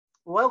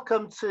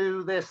Welcome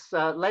to this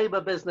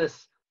Labour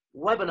Business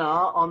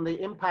webinar on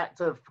the impact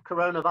of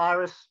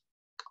coronavirus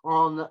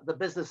on the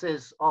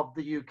businesses of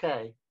the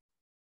UK.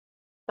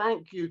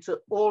 Thank you to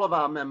all of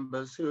our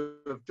members who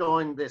have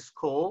joined this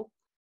call.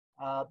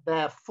 There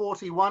are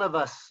 41 of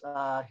us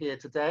here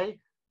today,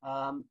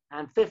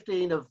 and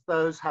 15 of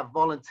those have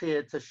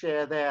volunteered to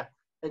share their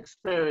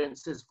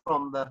experiences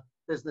from the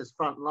business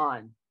front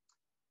line.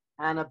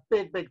 And a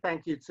big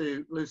thank you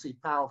to Lucy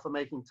Powell for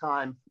making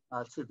time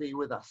to be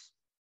with us.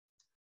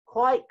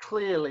 Quite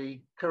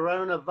clearly,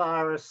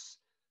 coronavirus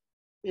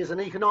is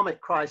an economic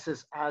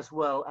crisis as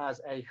well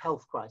as a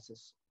health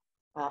crisis.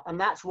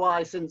 And that's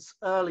why since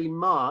early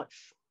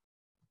March,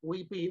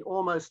 we've been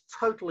almost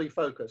totally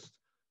focused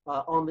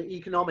on the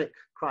economic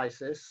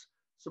crisis,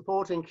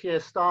 supporting Keir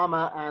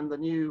Starmer and the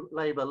new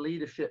Labour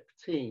leadership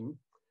team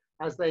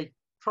as they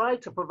try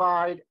to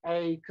provide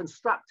a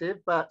constructive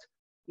but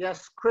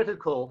yes,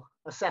 critical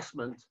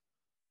assessment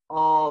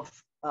of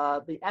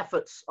the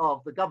efforts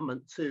of the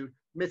government to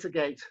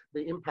mitigate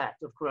the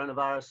impact of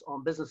coronavirus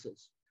on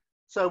businesses.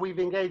 So we've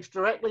engaged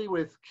directly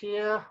with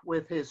Keir,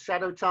 with his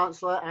Shadow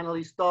Chancellor,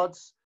 Annalise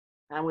Dodds,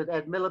 and with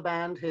Ed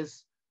Miliband,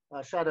 his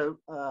Shadow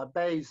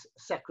Bay's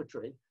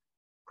Secretary,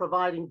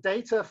 providing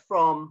data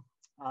from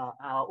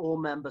our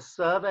all-member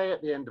survey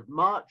at the end of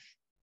March,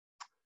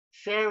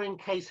 sharing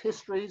case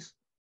histories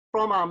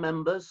from our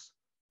members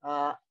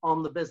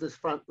on the business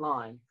front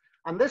line.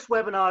 And this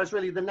webinar is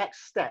really the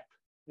next step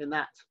in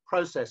that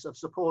process of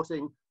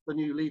supporting the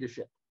new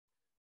leadership.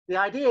 The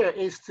idea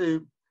is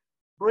to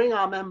bring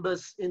our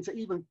members into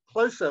even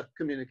closer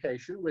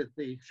communication with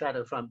the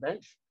Shadow Front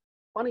Bench.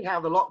 Funny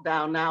how the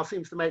lockdown now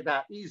seems to make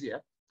that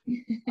easier,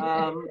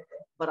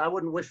 but I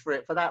wouldn't wish for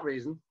it for that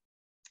reason.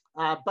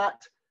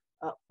 But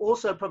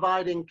also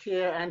providing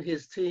Keir and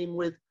his team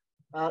with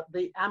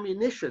the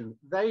ammunition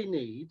they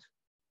need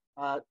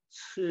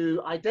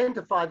to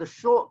identify the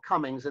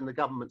shortcomings in the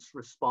government's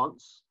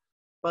response,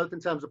 both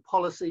in terms of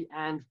policy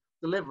and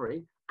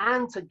delivery,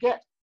 and to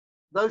get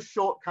those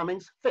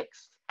shortcomings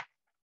fixed.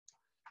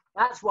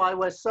 That's why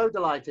we're so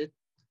delighted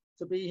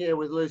to be here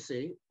with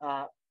Lucy,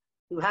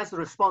 who has the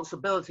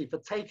responsibility for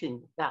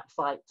taking that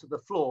fight to the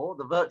floor,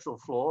 the virtual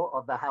floor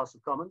of the House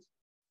of Commons.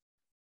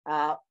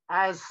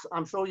 As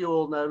I'm sure you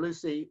all know,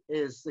 Lucy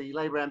is the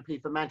Labour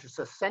MP for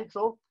Manchester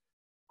Central.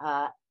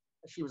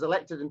 She was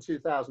elected in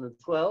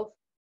 2012,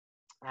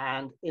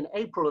 and in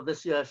April of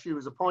this year, she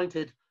was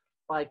appointed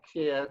by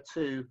Keir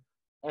to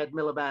Ed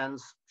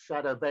Miliband's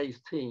Shadow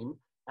Bay's team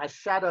as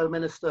Shadow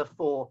Minister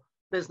for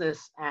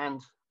Business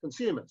and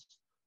Consumers.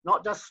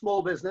 Not just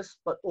small business,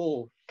 but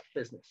all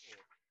business.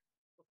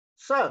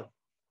 So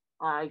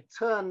I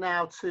turn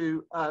now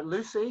to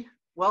Lucy.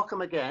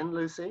 Welcome again,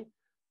 Lucy.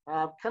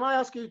 Can I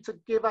ask you to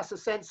give us a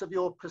sense of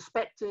your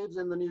perspectives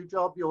in the new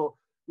job, your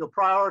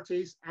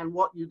priorities, and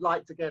what you'd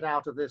like to get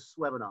out of this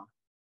webinar?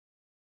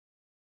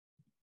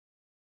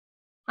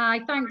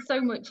 Hi, thanks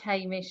so much,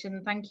 Hamish,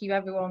 and thank you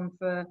everyone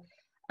for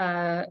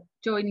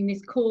joining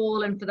this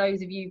call, and for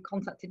those of you who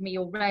contacted me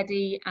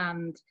already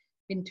and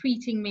been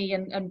tweeting me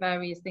and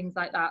various things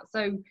like that.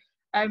 So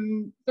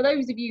for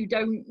those of you who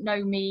don't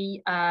know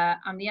me,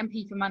 I'm the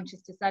MP for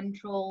Manchester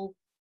Central,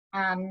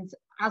 and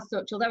as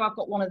such, although I've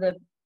got one of the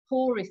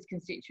poorest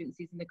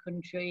constituencies in the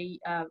country,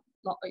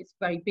 it's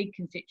a very big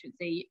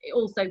constituency, it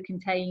also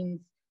contains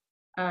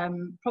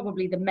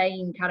probably the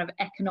main kind of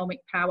economic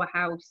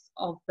powerhouse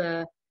of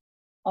the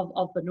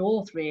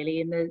north, really,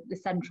 in the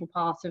central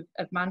part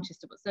of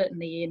Manchester, but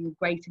certainly in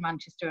Greater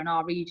Manchester and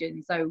our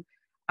region. So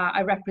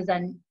I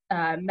represent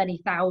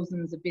many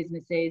thousands of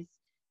businesses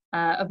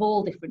of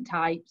all different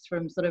types,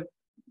 from sort of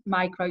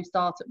micro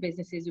startup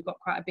businesses. We've got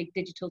quite a big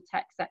digital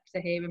tech sector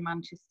here in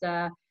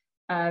Manchester,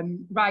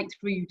 right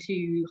through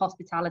to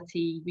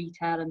hospitality,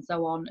 retail, and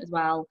so on as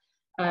well.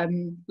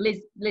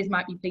 Liz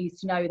might be pleased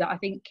to know that I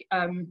think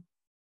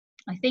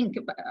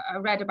I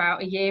read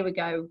about a year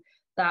ago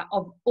that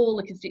of all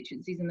the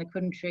constituencies in the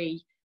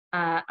country,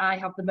 I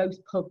have the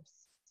most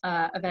pubs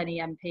of any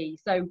MP.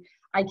 So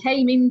I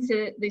came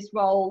into this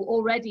role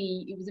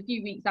already, it was a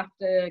few weeks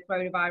after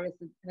coronavirus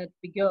had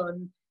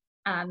begun,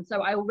 and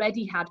so I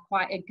already had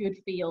quite a good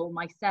feel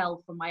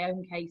myself from my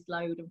own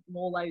caseload and from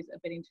all those that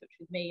have been in touch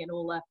with me and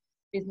all the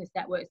business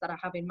networks that I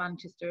have in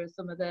Manchester as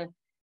some of the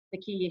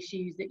key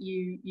issues that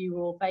you are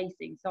all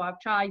facing. So I've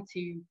tried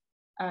to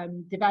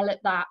develop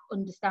that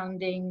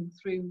understanding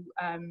through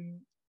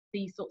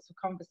these sorts of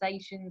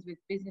conversations with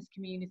business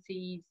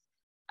communities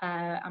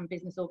and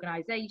business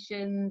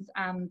organisations,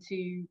 and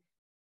to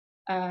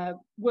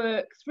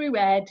work through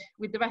Ed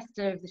with the rest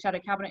of the Shadow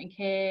Cabinet and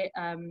Keir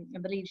and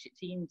the leadership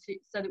team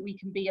so that we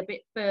can be a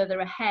bit further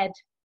ahead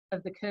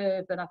of the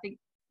curve than I think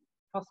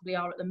possibly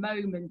are at the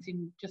moment,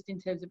 in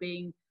terms of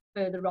being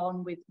further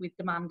on with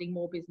demanding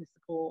more business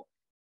support.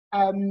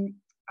 I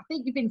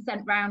think you've been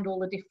sent round all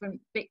the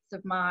different bits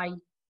of my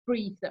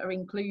brief that are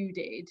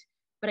included,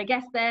 but I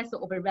guess they're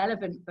sort of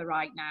irrelevant for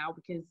right now,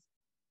 because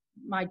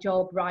my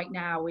job right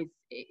now is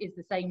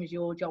the same as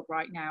your job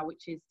right now,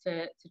 which is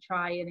to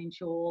try and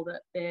ensure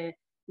that the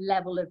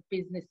level of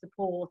business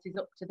support is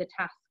up to the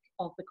task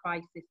of the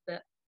crisis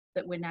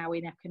that we're now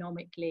in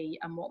economically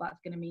and what that's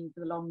going to mean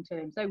for the long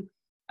term. So,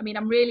 I mean,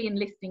 I'm really in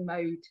listening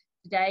mode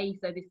today.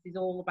 So this is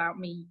all about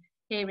me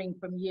hearing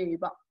from you.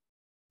 But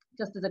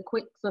just as a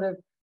quick sort of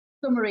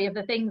summary of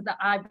the things that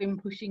I've been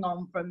pushing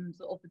on from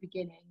sort of the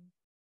beginning.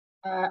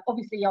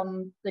 Obviously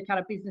on the kind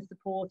of business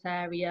support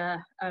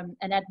area, and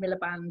Ed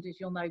Miliband, as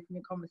you'll know from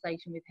your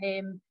conversation with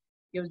him,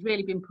 has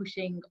really been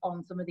pushing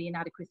on some of the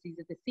inadequacies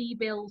of the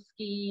C-bill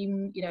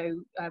scheme,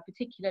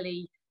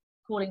 particularly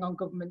calling on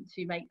government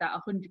to make that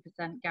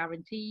 100%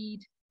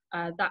 guaranteed.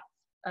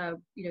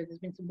 There's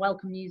been some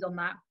welcome news on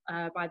that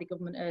by the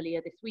government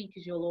earlier this week,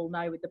 as you'll all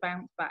know, with the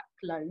bounce back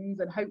loans,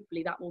 and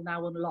hopefully that will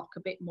now unlock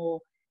a bit more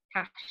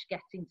cash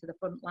getting to the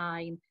front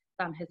line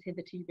than has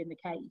hitherto been the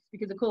case.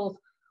 Because of course,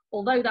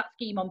 although that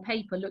scheme on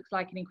paper looks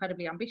like an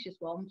incredibly ambitious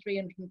one,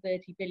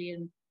 £330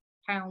 billion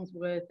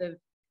worth of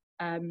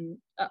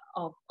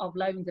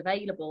loans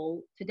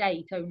available, to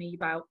date only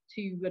about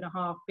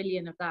 2.5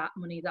 billion of that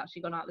money has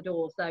actually gone out the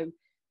door. So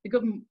the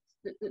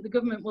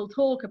government will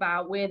talk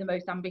about we're the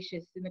most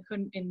ambitious in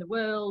the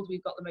world,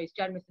 we've got the most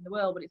generous in the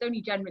world, but it's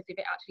only generous if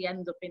it actually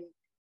ends up in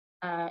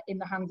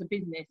the hands of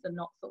business and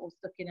not sort of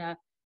stuck in a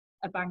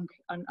bank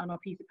on a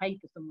piece of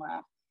paper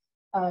somewhere.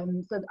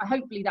 So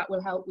hopefully that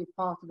will help with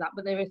part of that,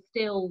 but there is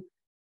still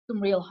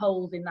some real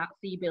holes in that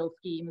C-bill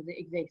scheme as it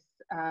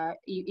exists,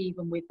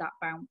 even with that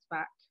bounce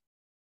back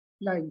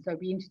loan. So it'd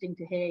be interesting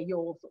to hear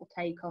your sort of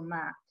take on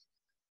that.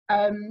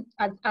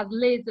 As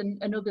Liz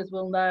and others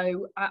will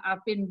know,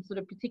 I've been sort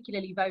of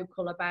particularly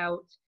vocal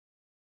about,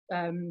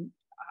 and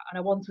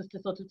I want us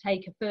to sort of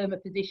take a firmer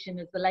position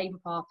as the Labour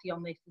Party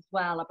on this as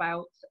well,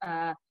 about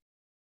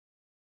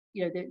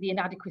the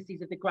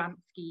inadequacies of the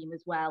grant scheme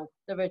as well.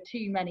 There are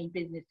too many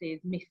businesses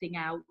missing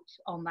out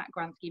on that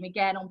grant scheme.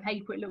 Again, on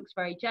paper it looks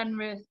very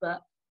generous,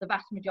 but the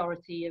vast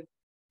majority of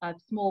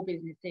small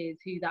businesses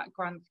who that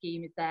grant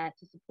scheme is there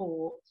to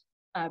support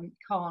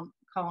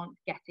can't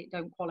get it,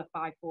 don't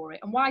qualify for it.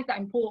 And why is that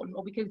important?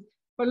 Well, because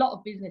for a lot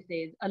of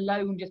businesses, a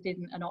loan just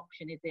isn't an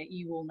option, is it?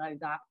 You all know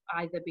that,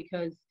 either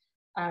because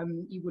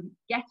you wouldn't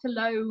get a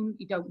loan,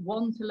 you don't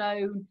want a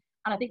loan,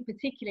 and I think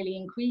particularly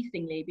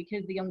increasingly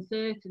because the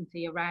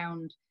uncertainty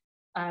around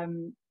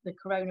the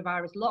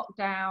coronavirus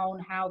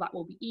lockdown, how that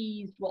will be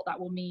eased, what that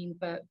will mean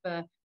for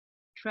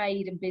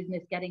trade and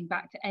business getting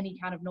back to any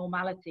kind of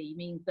normality,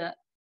 means that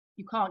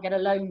you can't get a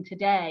loan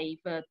today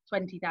for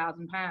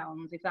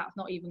 £20,000 if that's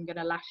not even going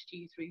to last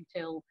you through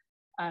till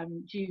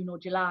June or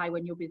July,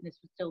 when your business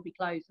would still be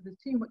closed. So there's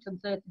too much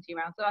uncertainty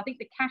around. So I think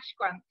the cash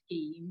grant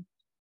scheme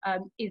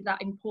is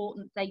that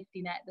important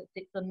safety net that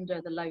sits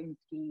under the loan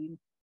scheme.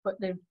 But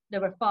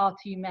there are far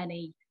too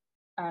many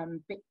far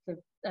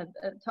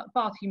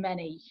too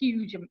many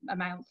huge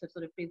amounts of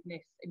sort of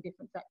business in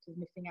different sectors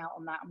missing out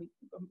on that, and we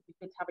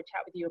could have a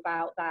chat with you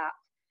about that.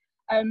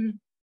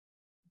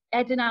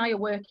 Ed and I are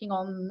working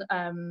on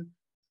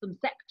some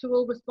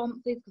sectoral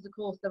responses, because of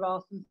course there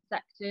are some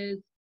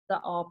sectors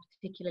that are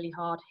particularly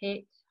hard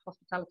hit: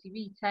 hospitality,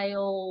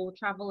 retail,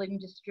 travel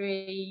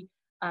industry,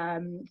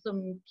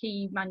 some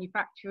key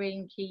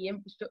manufacturing, key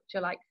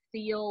infrastructure like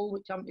steel,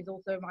 which is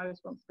also my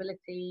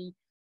responsibility.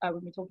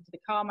 When we're talking to the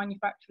car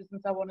manufacturers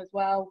and so on as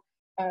well.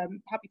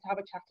 Happy to have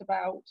a chat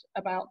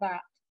about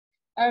that.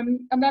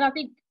 And then I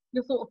think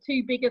the sort of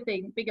two bigger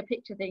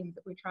picture things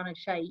that we're trying to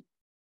shape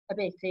a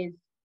bit is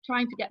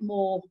trying to get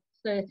more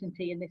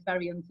certainty in this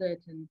very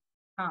uncertain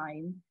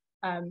time.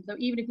 So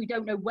even if we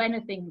don't know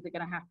when things are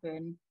going to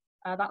happen,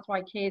 that's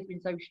why Keir's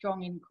been so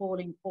strong in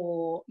calling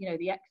for,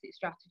 the exit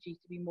strategy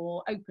to be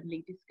more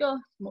openly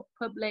discussed, more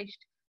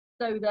published,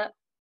 so that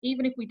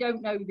even if we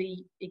don't know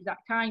the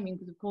exact timing,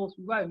 because of course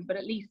we won't, but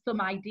at least some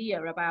idea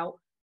about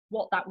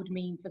what that would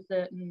mean for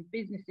certain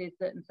businesses,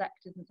 certain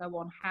sectors and so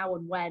on, how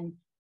and when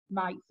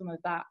might some of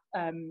that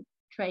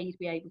trade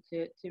be able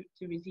to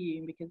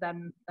resume, because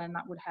then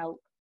that would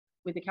help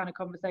with the kind of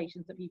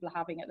conversations that people are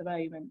having at the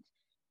moment.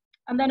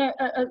 And then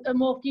a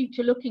more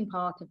future looking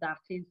part of that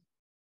is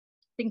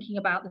thinking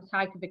about the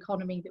type of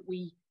economy that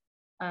we're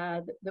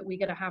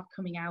going to have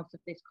coming out of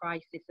this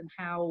crisis, and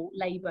how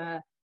Labour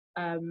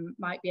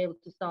might be able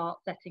to start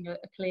setting a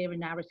clearer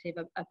narrative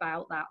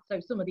about that. So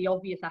some of the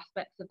obvious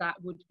aspects of that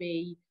would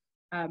be,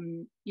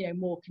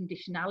 more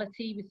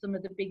conditionality with some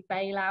of the big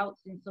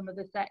bailouts in some of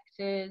the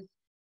sectors,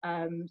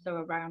 so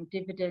around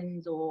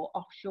dividends or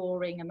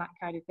offshoring and that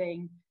kind of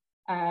thing.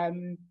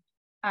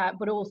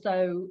 But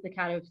also the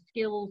kind of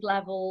skills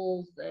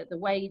levels, the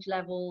wage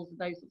levels,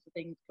 those sorts of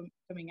things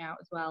coming out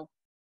as well.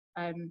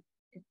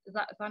 Does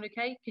that sound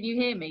okay? Can you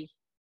hear me?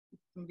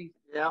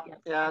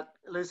 Yeah,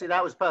 Lucy,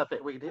 that was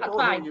perfect. We did all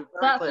hear you very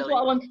That's clearly. just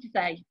what I wanted to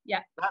say.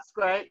 Yeah, that's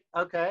great.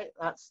 Okay,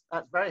 that's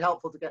very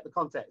helpful to get the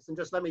context. And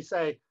just let me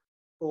say,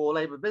 for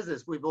Labour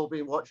Business, we've all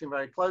been watching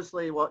very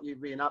closely what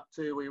you've been up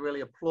to. We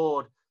really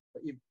applaud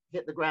that you've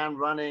hit the ground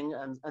running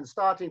and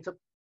starting to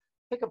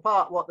pick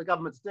apart what the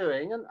government's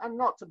doing, and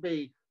not to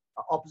be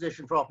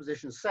opposition for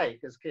opposition's sake,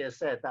 as Keir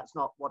said. That's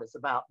not what it's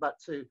about, but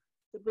to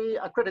be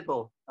a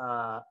critical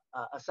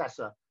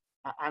assessor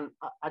and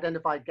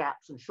identify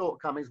gaps and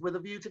shortcomings with a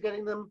view to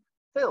getting them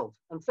filled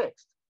and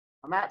fixed.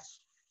 And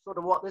that's sort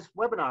of what this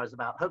webinar is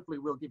about. Hopefully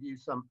we'll give you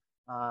some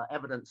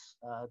evidence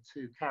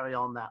to carry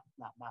on that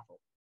battle.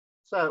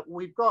 So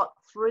we've got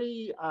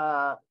three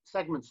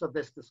segments of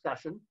this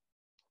discussion.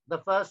 The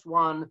first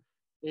one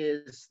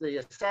is the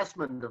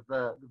assessment of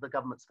the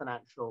government's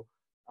financial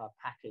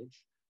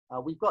package.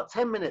 We've got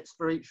 10 minutes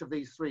for each of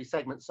these three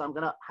segments, so I'm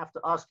going to have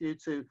to ask you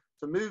to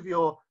move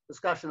your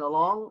discussion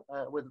along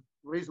with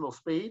reasonable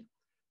speed.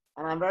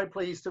 And I'm very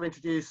pleased to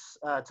introduce,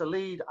 to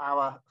lead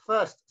our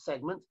first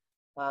segment,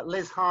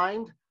 Liz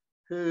Hind,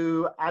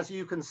 who, as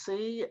you can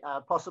see,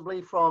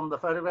 possibly from the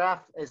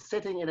photograph, is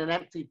sitting in an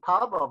empty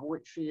pub, of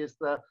which she is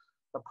the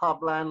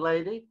pub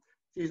landlady.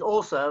 She's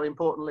also,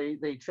 importantly,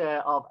 the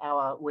chair of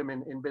our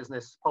Women in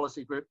Business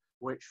Policy Group,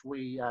 which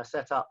we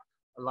set up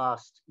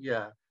last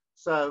year.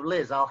 So,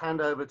 Liz, I'll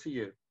hand over to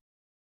you.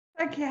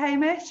 Thank you,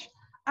 Hamish.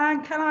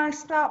 And can I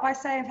start by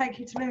saying thank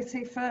you to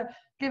Lucy for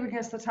giving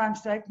us the time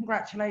today.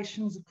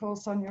 Congratulations, of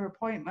course, on your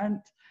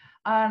appointment.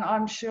 And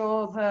I'm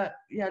sure that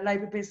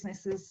Labour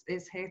Business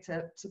is here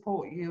to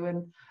support you,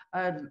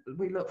 and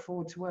we look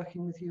forward to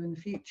working with you in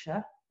the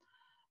future.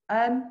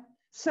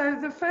 So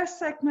the first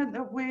segment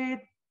that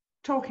we're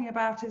talking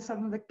about is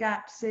some of the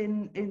gaps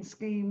in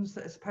schemes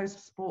that are supposed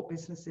to support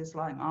businesses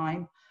like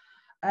mine.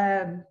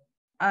 And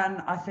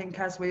I think,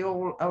 as we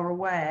all are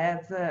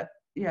aware, that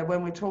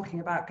when we're talking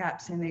about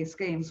gaps in these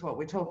schemes, what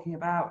we're talking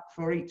about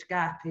for each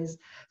gap is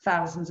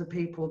thousands of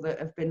people that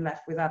have been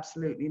left with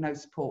absolutely no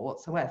support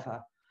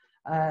whatsoever.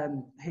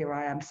 Here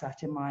I am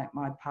sat in my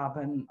pub,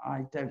 and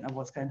I don't know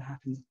what's going to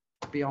happen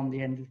beyond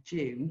the end of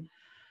June.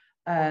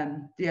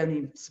 The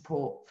only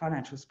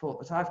financial support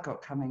that I've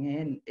got coming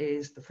in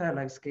is the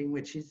furlough scheme,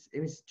 which is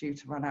due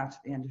to run out at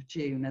the end of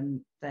June, and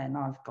then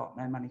I've got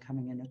no money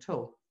coming in at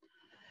all.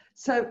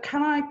 So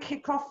can I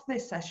kick off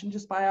this session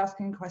just by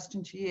asking a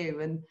question to you?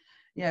 And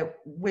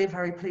we're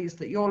very pleased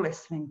that you're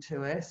listening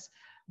to us.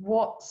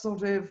 What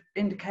sort of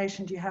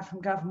indication do you have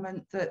from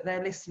government that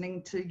they're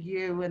listening to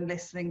you and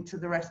listening to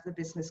the rest of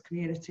the business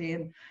community?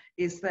 And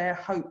is there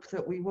hope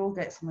that we will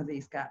get some of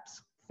these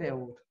gaps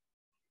filled?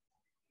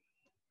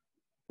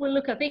 Well,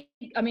 look, I think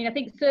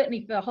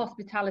certainly for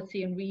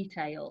hospitality and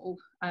retail,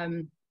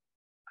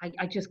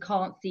 I just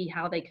can't see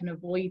how they can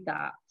avoid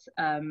that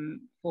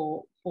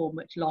for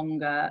much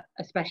longer,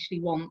 especially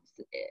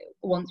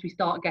once we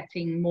start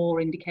getting more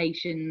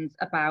indications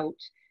about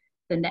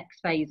the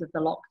next phase of the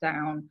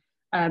lockdown.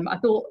 I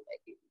thought,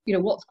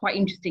 what's quite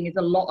interesting is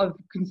a lot of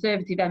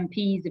Conservative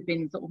MPs have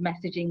been sort of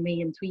messaging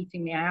me and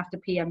tweeting me. I asked a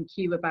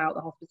PMQ about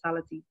the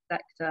hospitality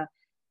sector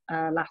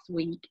last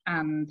week,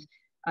 and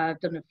I've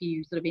done a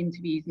few sort of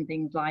interviews and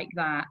things like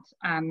that.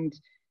 And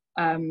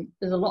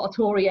there's a lot of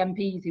Tory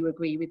MPs who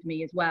agree with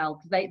me as well,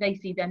 because they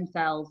see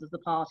themselves as the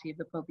party of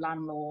the pub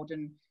landlord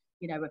and,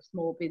 of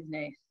small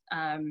business.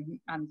 And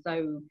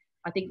so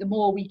I think the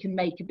more we can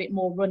make a bit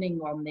more running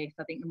on this,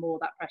 I think the more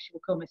that pressure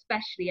will come,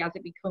 especially as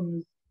it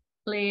becomes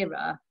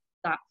clearer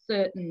that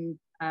certain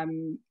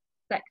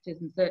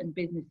sectors and certain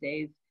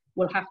businesses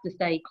will have to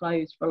stay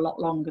closed for a lot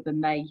longer than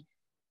they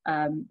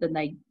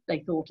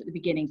thought at the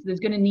beginning. So there's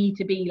going to need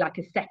to be like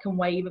a second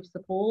wave of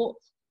support.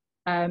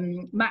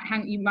 You might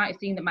have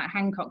seen that Matt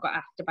Hancock got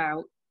asked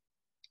about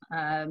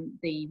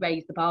the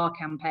Raise the Bar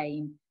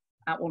campaign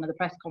at one of the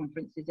press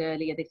conferences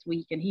earlier this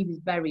week, and he was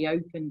very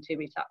open to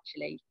it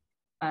actually.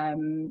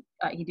 He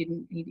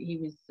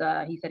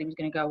said he was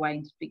going to go away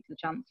and speak to the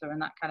Chancellor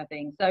and that kind of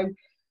thing. So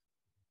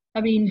I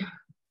mean,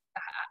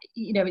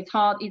 it's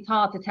hard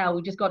to tell.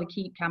 We've just got to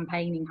keep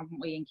campaigning, haven't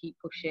we, and keep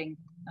pushing.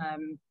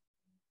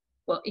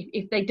 But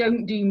if they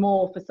don't do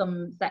more for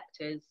some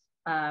sectors,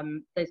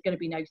 there's going to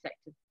be no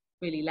sectors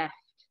really left,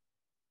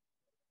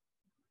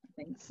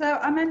 I think. So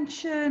I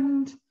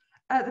mentioned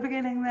at the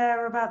beginning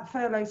there about the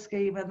furlough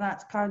scheme, and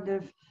that's kind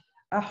of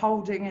a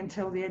holding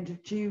until the end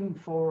of June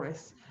for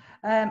us.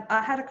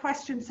 I had a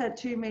question sent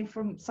to me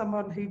from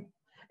someone who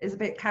is a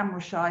bit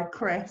camera shy,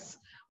 Chris,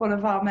 one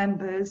of our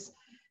members,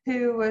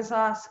 who was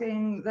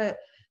asking that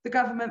the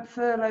government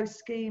furlough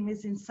scheme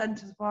is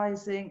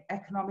incentivising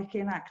economic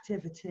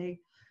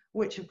inactivity,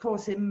 which of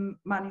course in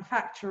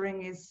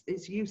manufacturing is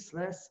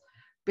useless,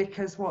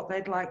 because what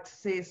they'd like to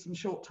see is some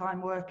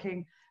short-time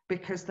working,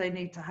 because they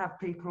need to have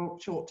people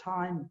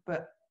short-time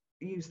but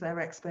use their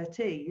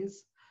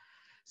expertise.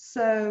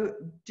 So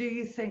do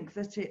you think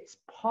that it's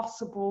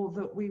possible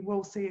that we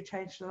will see a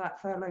change to that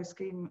furlough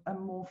scheme and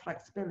more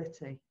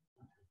flexibility?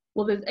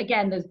 Well,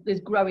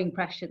 there's growing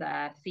pressure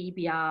there.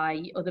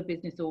 CBI, other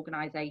business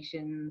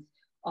organisations,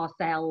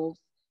 ourselves,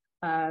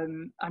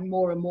 and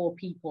more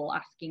people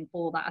asking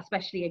for that,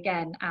 especially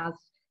again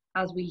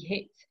as we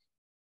hit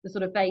the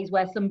sort of phase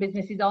where some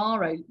businesses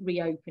are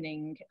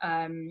reopening.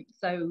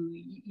 So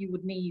you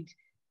would need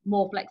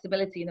more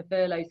flexibility in the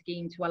furlough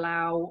scheme to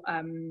allow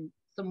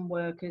some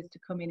workers to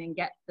come in and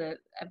get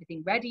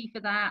everything ready for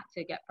that,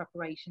 to get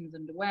preparations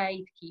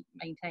underway, to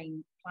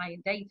maintain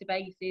client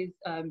databases.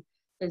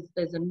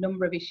 There's a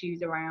number of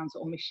issues around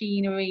sort of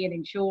machinery and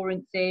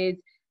insurances.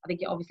 I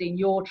think obviously in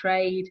your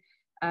trade,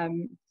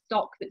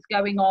 stock that's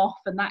going off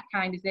and that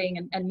kind of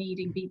thing, and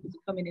needing people to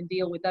come in and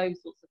deal with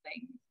those sorts of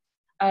things.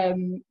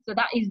 So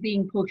that is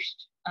being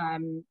pushed. I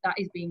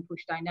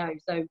know.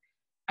 So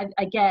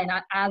again,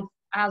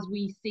 as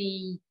we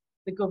see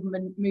the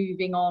government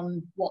moving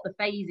on what the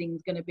phasing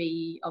is going to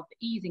be of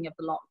the easing of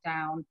the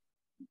lockdown,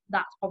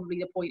 that's probably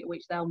the point at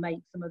which they'll make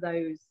some of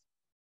those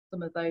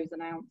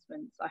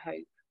announcements, I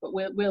hope. But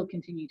we'll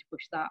continue to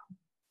push that.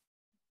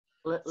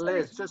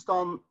 Liz, just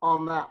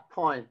on that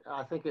point,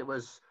 I think it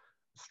was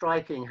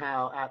striking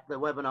how at the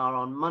webinar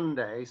on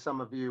Monday,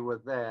 some of you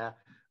were there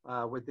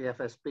with the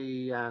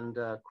FSB and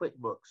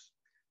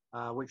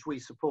QuickBooks, which we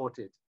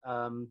supported.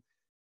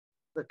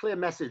 The clear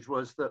message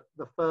was that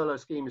the furlough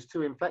scheme is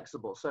too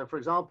inflexible. So, for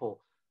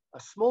example, a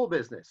small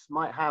business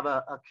might have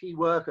a key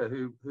worker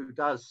who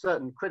does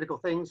certain critical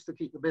things to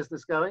keep the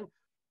business going,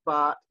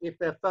 but if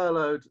they're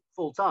furloughed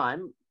full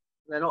time,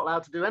 they're not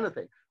allowed to do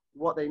anything.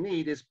 What they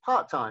need is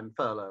part-time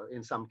furlough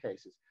in some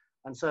cases.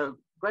 And so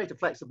greater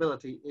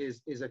flexibility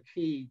is a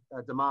key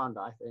demand,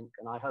 I think,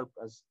 and I hope,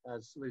 as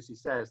Lucy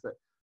says, that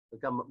the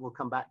government will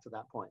come back to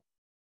that point.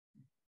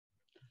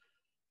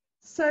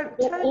 So,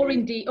 or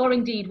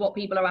indeed what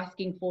people are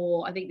asking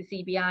for, I think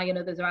the CBI and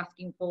others are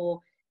asking for,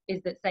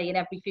 is that, say, in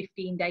every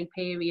 15-day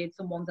period,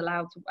 someone's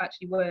allowed to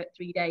actually work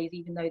 3 days,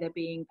 even though they're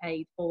being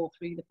paid for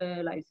through the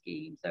furlough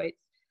scheme. So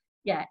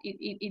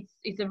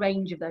it's a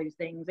range of those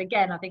things.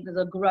 Again, I think there's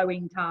a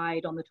growing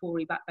tide on the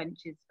Tory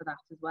backbenches for that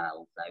as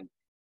well. So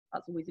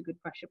that's always a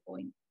good pressure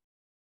point.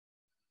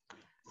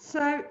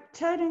 So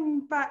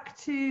turning back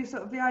to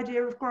sort of the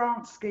idea of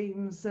grant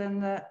schemes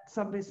and that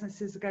some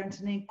businesses are going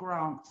to need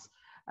grants.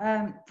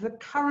 The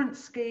current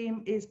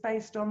scheme is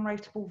based on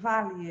rateable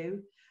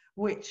value,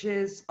 which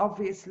has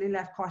obviously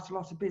left quite a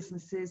lot of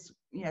businesses,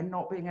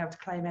 not being able to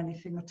claim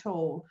anything at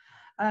all.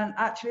 And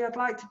actually, I'd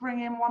like to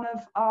bring in one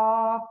of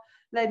our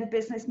Labour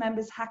business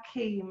members,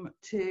 Hakeem,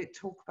 to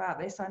talk about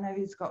this. I know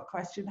he's got a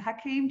question.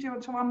 Hakeem, do you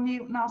want to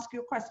unmute and ask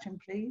your question,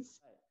 please?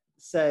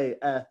 So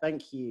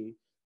thank you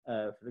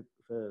for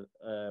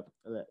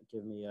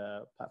giving me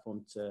a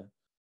platform to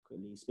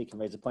quickly speak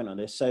and raise a point on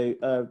this. So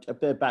a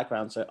bit of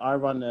background. So I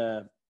run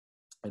a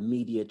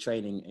media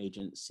training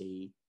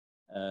agency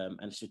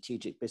and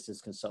strategic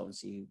business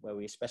consultancy where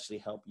we especially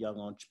help young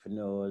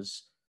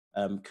entrepreneurs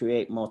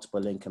create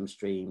multiple income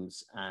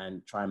streams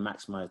and try and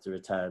maximize the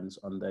returns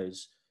on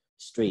those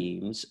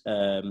streams.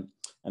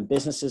 And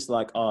businesses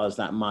like ours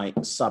that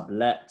might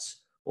sublet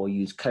or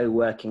use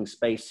co-working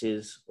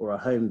spaces or are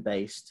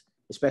home-based,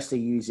 especially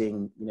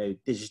using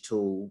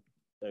digital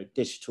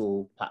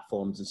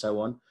platforms and so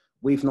on,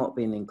 we've not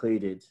been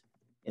included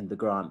in the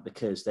grant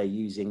because they're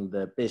using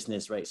the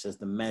business rates as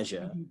the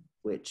measure,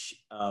 which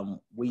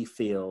we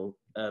feel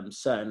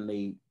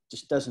certainly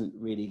just doesn't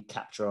really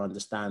capture or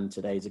understand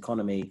today's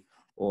economy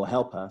or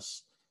help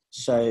us.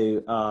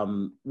 So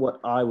what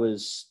I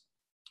was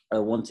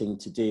wanting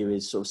to do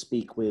is sort of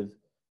speak with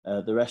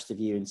the rest of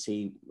you and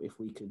see if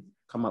we could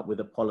come up with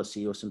a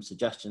policy or some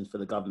suggestions for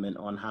the government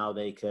on how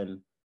they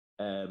can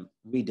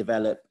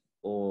redevelop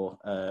or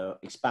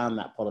expand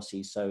that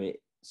policy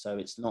so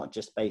it's not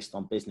just based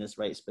on business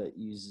rates, but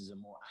uses a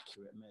more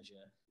accurate measure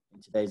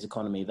in today's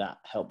economy that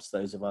helps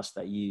those of us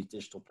that use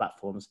digital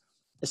platforms,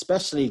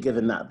 especially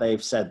given that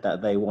they've said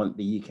that they want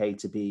the UK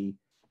to be,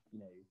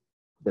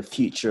 the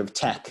future of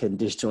tech and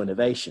digital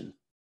innovation.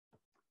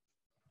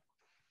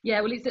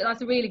 Yeah, well,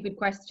 that's a really good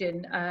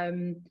question.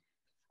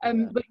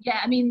 But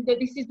yeah, I mean,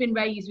 this has been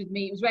raised with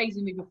me. It was raised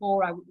with me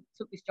before I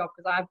took this job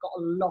because I've got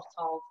a lot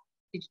of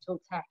digital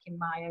tech in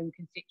my own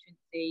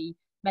constituency,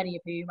 many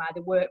of whom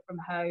either work from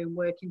home,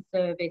 work in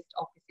serviced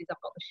offices.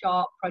 I've got the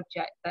Sharp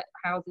project that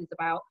houses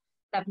about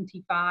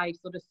 75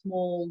 sort of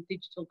small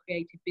digital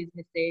creative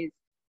businesses.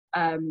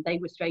 They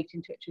were straight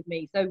in touch with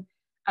me. So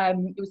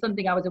it was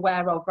something I was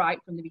aware of right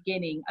from the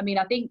beginning. I mean,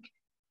 I think,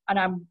 and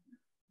I've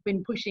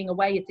been pushing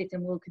away at it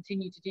and will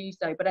continue to do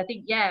so, but I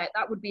think, yeah,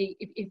 that would be,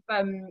 if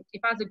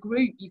as a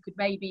group you could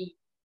maybe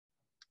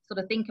sort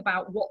of think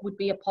about what would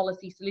be a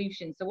policy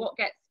solution. So what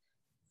gets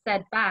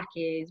said back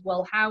is,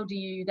 well, how do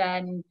you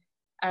then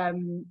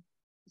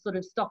sort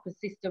of stop a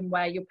system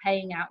where you're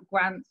paying out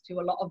grants to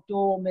a lot of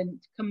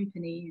dormant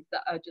companies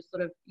that are just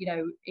sort of,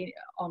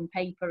 on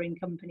paper in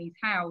company's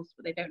house,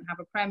 but they don't have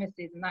a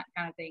premises and that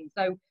kind of thing.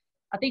 So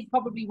I think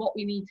probably what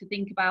we need to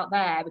think about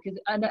there, because,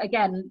 and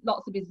again,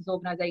 lots of business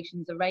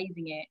organisations are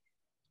raising it,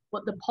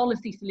 but the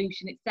policy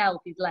solution itself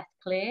is less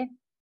clear.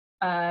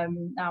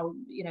 Now,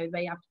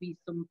 may have to be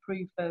some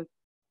proof of,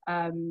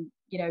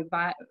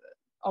 by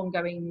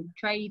ongoing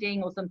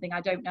trading or something.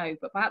 I don't know,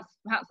 but perhaps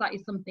that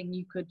is something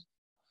you could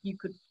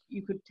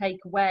take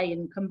away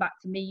and come back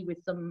to me with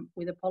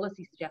a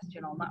policy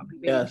suggestion on. That would be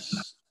really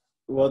yes.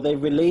 Well, they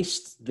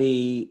released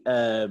the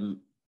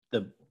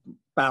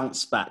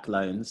bounce back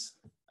loans,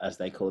 as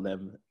they call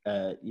them,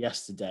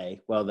 yesterday.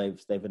 Well,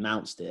 they've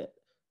announced it,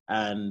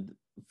 and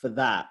for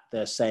that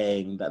they're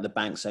saying that the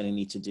banks only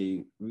need to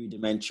do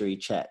rudimentary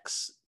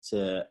checks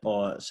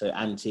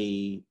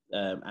anti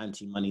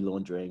money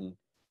laundering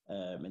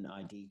and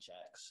ID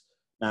checks.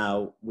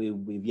 Now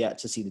we've yet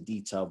to see the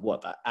detail of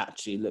what that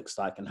actually looks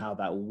like and how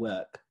that will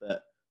work,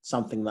 but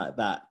something like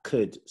that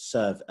could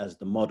serve as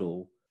the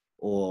model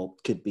or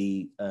could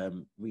be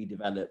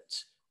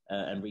redeveloped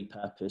and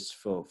repurposed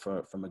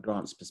from a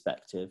grants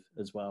perspective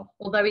as well.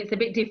 Although it's a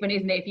bit different,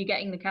 isn't it? If you're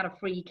getting the kind of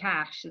free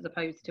cash as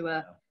opposed to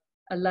a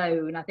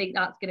loan, I think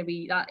that's going to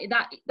be that.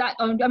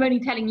 I'm only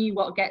telling you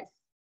what gets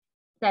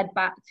said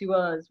back to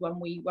us when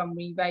we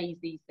raise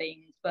these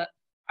things, but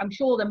I'm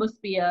sure there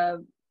must be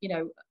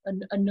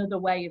another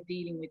way of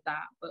dealing with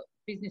that. But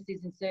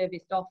businesses and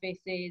serviced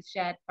offices,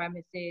 shared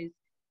premises,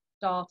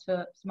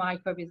 startups,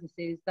 micro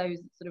businesses, those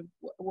sort of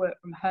work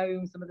from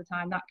home some of the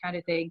time, that kind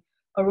of thing,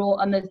 are all.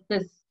 And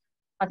there's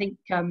I think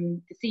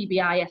the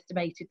CBI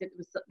estimated that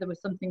there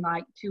was something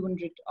like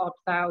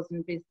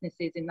 200,000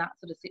 businesses in that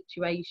sort of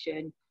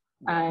situation,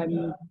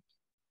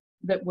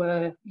 that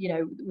were,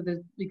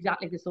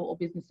 exactly the sort of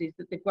businesses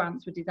that the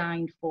grants were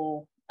designed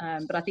for.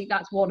 But I think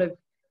that's one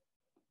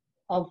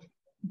of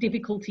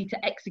difficulty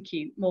to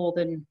execute more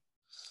than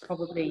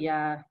probably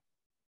a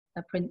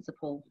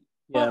principle.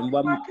 Yeah,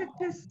 well, I could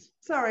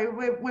sorry,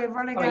 we're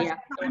running out of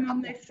time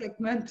on this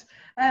segment.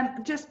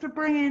 Just to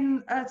bring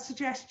in a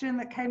suggestion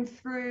that came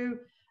through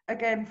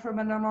again from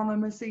an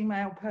anonymous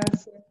email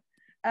person,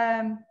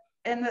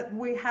 in that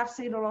we have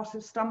seen a lot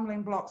of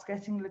stumbling blocks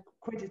getting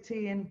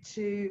liquidity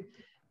into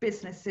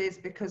businesses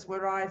because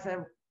we're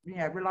either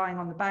relying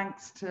on the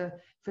banks to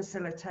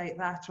facilitate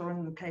that, or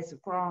in the case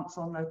of grants,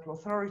 on local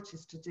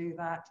authorities to do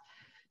that.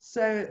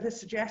 So the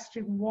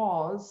suggestion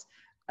was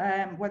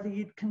whether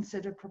you'd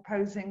consider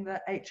proposing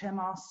that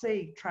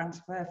HMRC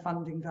transfer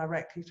funding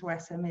directly to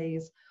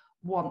SMEs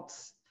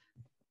once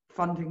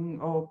funding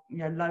or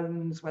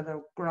loans, whether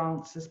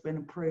grants, has been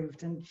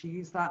approved, and to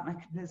use that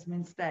mechanism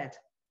instead.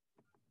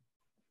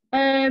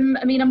 I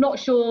mean, I'm not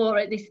sure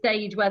at this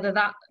stage whether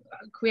that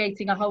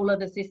creating a whole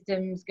other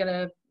system is going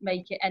to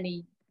make it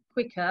any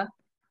quicker.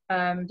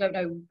 Don't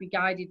know, be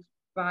guided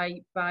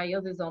by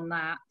others on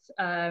that.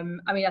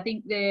 I mean, I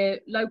think the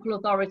local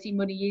authority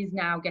money is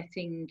now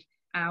getting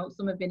out.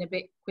 Some have been a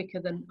bit quicker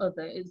than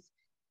others.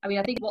 I mean,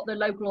 I think what the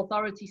local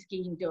authority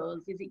scheme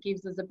does is it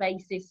gives us a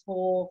basis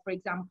for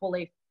example,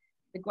 if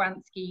the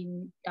grant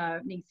scheme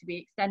needs to be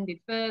extended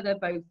further,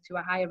 both to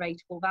a higher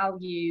rateable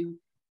value,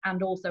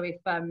 and also if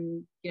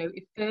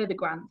if further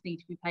grants need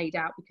to be paid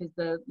out because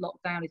the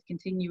lockdown is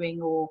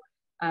continuing, or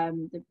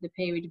the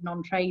period of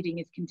non-trading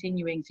is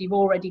continuing. So you've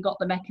already got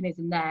the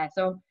mechanism there.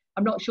 So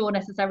I'm not sure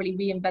necessarily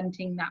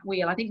reinventing that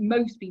wheel. I think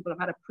most people have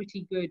had a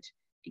pretty good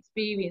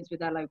experience with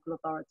their local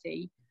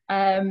authority.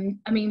 I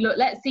mean, look,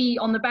 let's see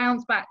on the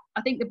bounce back.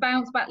 I think the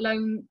bounce back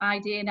loan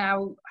idea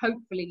now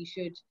hopefully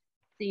should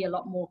see a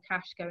lot more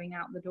cash going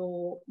out the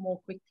door more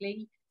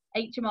quickly.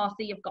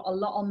 HMRC have got a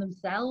lot on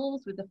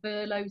themselves with the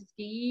furlough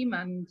scheme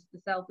and the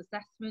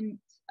self-assessment,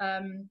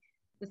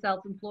 the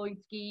self-employed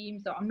scheme.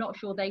 So I'm not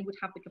sure they would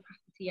have the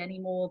capacity any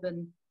more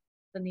than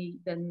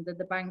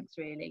the banks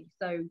really.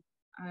 So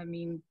I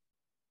mean,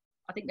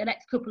 I think the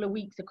next couple of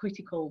weeks are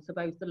critical to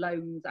both the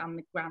loans and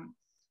the grants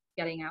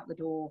getting out the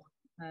door.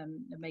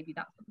 And maybe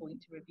that's the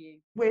point to review.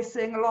 We're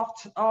seeing a lot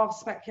of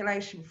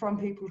speculation from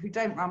people who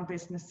don't run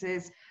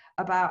businesses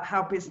about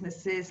how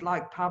businesses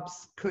like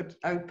pubs could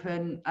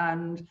open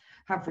and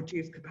have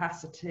reduced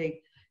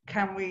capacity.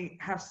 Can we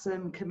have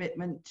some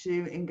commitment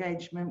to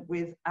engagement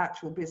with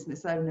actual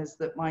business owners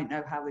that might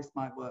know how this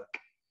might work?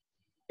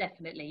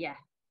 Definitely, yeah.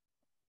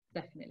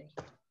 Definitely.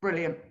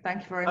 Brilliant.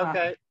 Thank you very much.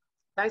 Okay.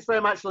 Thanks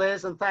very much,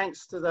 Liz, and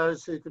thanks to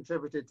those who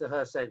contributed to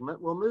her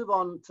segment. We'll move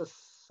on to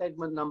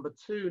segment number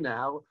 2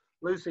 now.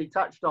 Lucy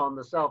touched on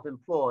the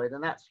self-employed,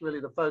 and that's really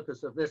the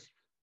focus of this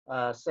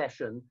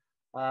session.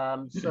 So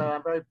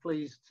I'm very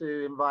pleased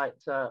to invite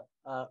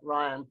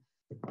Ryan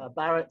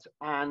Barrett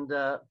and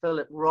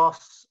Philip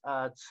Ross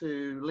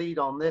to lead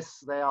on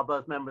this. They are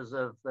both members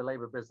of the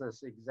Labour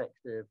Business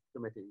Executive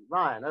Committee.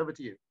 Ryan, over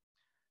to you.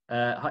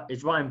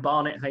 It's Ryan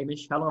Barnett,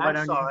 Hamish. How long have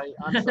I known you?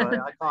 I'm sorry,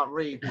 I can't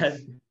read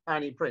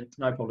tiny print.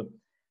 No problem.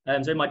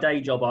 So in my day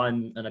job,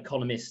 I'm an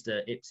economist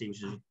at IPSI,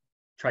 which is a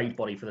trade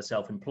body for the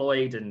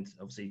self-employed, and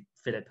obviously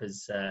Philip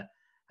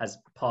has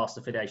passed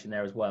affiliation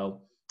there as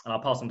well. And I'll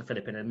pass on to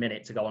Philip in a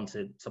minute to go on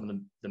to some of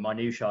the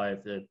minutiae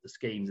of the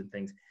schemes and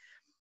things.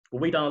 Well,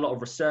 we've done a lot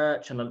of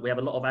research, and we have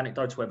a lot of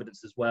anecdotal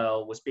evidence as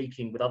well. We're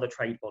speaking with other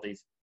trade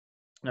bodies.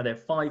 Now, there are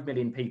 5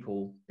 million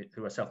people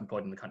who are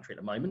self-employed in the country at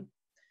the moment.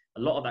 A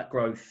lot of that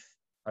growth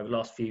over the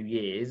last few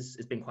years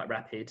has been quite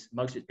rapid.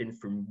 Most of it's been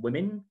from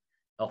women,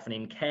 often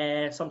in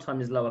care,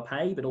 sometimes lower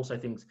pay, but also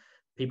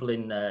people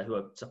in who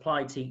are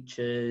supply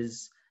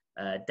teachers,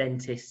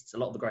 dentists. A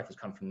lot of the growth has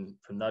come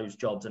from those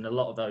jobs, and a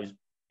lot of those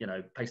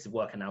places of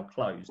work are now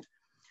closed.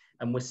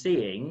 And we're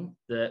seeing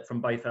that from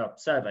both our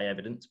survey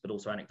evidence, but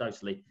also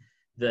anecdotally,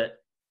 that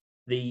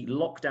the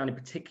lockdown in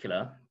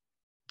particular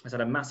has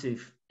had a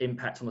massive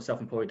impact on the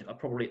self-employed,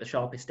 probably at the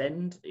sharpest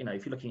end.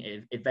 If you're looking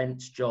at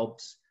events,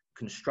 jobs,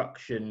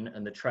 construction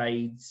and the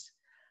trades,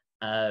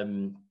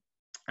 and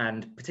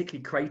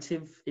particularly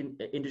creative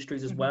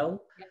industries as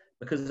well,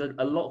 because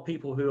a lot of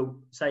people who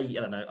say,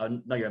 I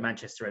know you're a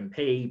Manchester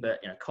MP, but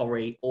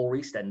Corrie or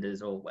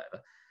EastEnders or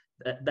whatever,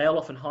 they'll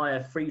often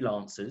hire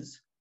freelancers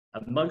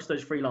And most of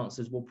those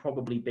freelancers will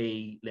probably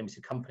be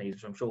limited companies,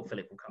 which I'm sure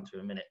Philip will come to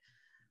in a minute.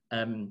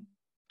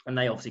 And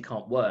they obviously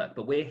can't work,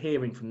 but we're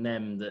hearing from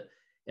them that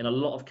in a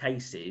lot of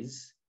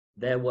cases,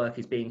 their work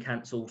is being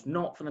cancelled,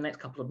 not for the next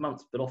couple of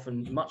months, but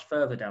often much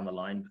further down the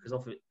line, because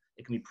often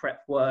it can be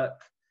prep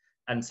work,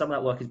 and some of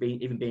that work is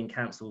even being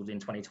cancelled in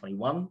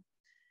 2021.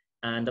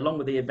 And along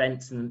with the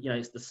events, and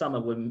it's the summer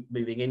we're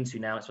moving into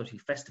now, especially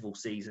festival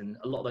season,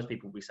 a lot of those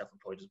people will be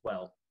self-employed as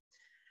well.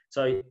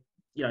 So,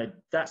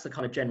 that's the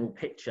kind of general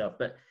picture.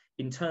 But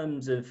in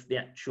terms of the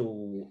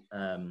actual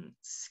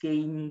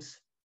schemes,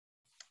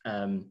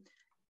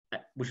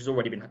 which has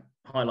already been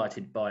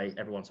highlighted by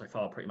everyone so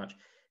far pretty much,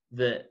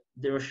 that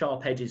there are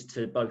sharp edges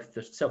to both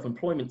the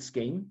self-employment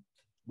scheme,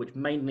 which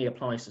mainly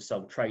applies to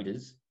sole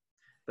traders,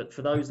 but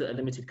for those that are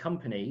limited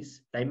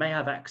companies, they may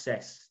have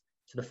access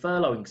to the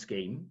furloughing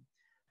scheme,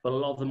 but a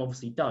lot of them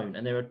obviously don't.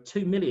 And there are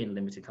 2 million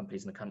limited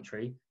companies in the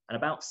country, and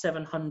about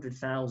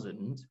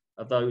 700,000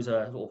 of those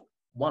are sort of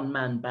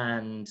one-man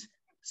band,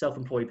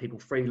 self-employed people,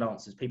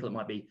 freelancers, people that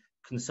might be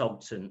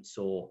consultants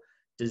or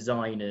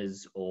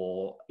designers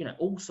or,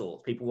 all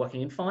sorts, people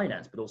working in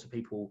finance, but also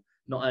people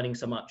not earning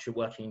so much or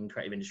working in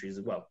creative industries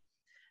as well.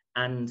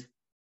 And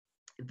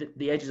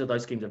the edges of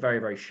those schemes are very,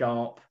 very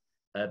sharp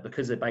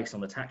because they're based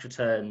on the tax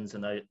returns,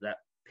 and that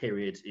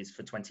period is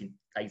for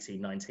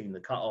 2018-19, the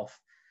cut-off.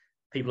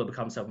 People have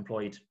become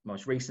self-employed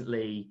most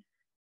recently.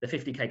 The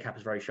 50k cap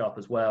is very sharp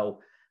as well.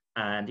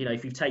 And,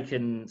 if you've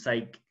taken,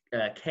 say,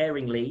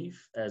 caring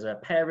leave as a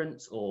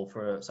parent or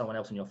for someone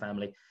else in your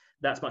family,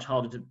 that's much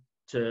harder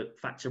to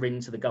factor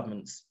into the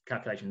government's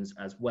calculations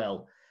as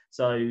well.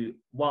 So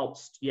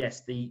whilst,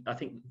 yes, I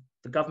think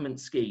the government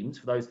schemes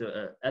for those that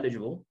are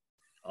eligible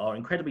are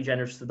incredibly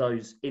generous to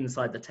those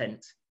inside the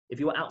tent. If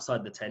you are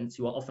outside the tent,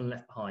 you are often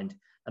left behind.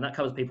 And that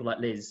covers people like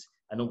Liz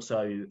and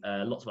also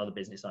lots of other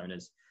business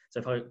owners. So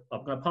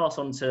I'm going to pass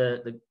on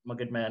to my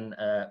good man,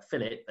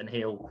 Philip, and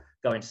he'll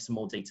go into some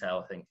more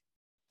detail, I think.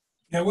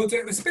 Yeah, well,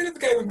 it's a bit of a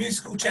game of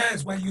musical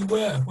chairs where you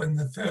were when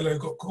the furlough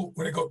got called.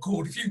 When it got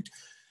called, if you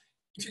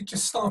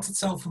just started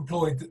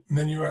self-employed, and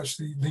then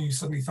you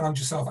suddenly found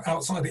yourself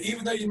outside it,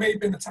 even though you may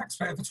have been a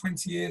taxpayer for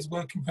 20 years,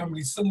 working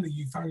permanently, suddenly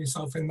you found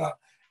yourself in that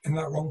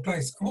wrong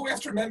place. And what we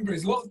have to remember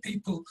is a lot of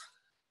people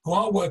who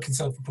are working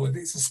self-employed,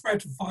 it's a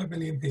spread of 5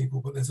 million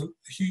people, but there's a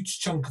huge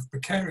chunk of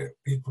precarious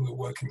people who are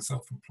working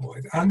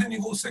self-employed. And then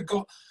you've also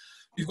got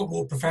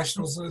more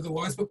professionals than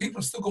otherwise, but people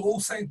have still got all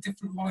say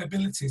different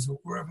liabilities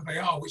wherever they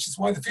are, which is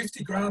why the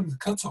 50 grand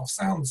cut-off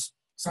sounds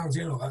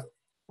that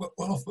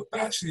well off, but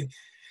actually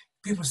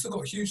people have still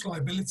got huge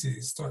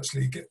liabilities to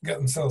actually get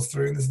themselves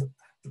through. And there's the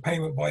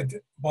payment by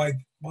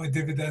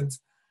dividend.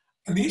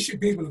 And the issue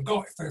people have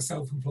got if they're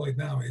self-employed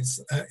now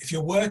is if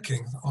you're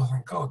working, oh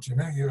thank God,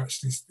 you're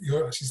actually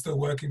still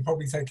working,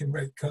 probably taking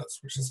rate cuts,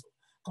 which has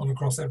gone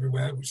across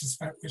everywhere, which is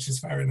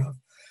fair enough.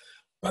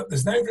 But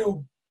there's not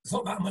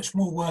that much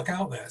more work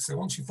out there. So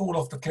once you fall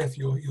off the cliff,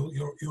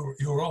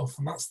 you're off,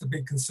 and that's the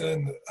big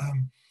concern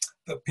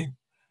that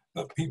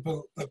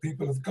people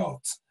have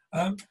got.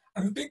 And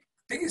the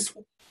biggest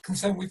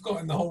concern we've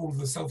got in the whole of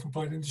the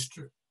self-employed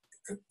industry,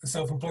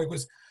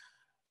 was,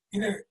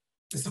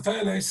 the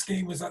furlough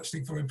scheme was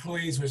actually for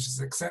employees, which is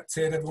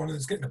accepted. Everyone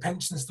who's getting a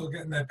pension is still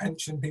getting their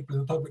pension. People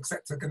in the public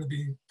sector are going to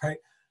be paid.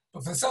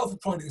 But for the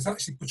self-employed, it's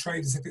actually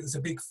portrayed as if it was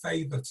a big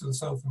favour to the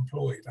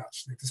self-employed,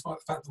 actually, despite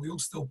the fact that we all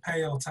still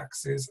pay our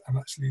taxes and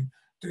actually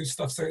do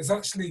stuff. So it's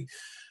actually,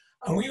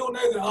 and we all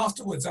know that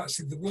afterwards,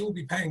 actually, that we'll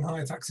be paying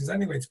higher taxes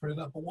anyway to put it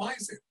up. But why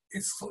is it?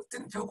 It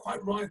didn't feel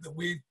quite right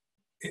that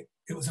it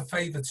was a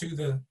favour to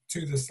the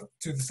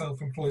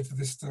self-employed for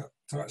this to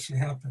actually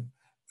happen.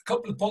 A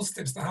couple of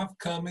positives that have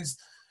come is,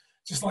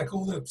 just like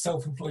all the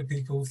self-employed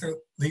people,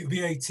 the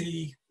VAT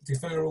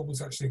deferral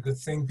was actually a good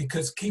thing,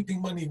 because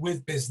keeping money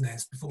with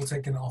business before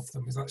taking it off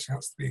them has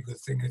to be a good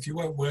thing. And if you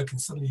weren't working,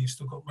 suddenly you've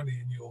still got money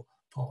in your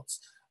pots.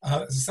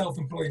 As a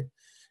self-employed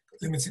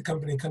limited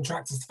company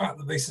contractors, the fact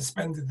that they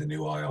suspended the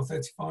new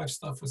IR35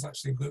 stuff was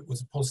actually good,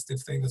 was a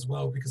positive thing as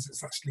well, because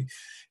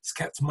it's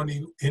kept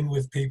money in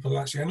with people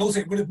actually. And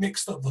also it would have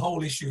mixed up the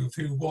whole issue of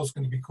who was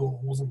going to be caught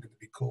or wasn't going to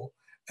be caught.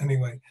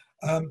 Anyway,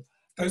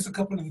 those are a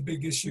couple of the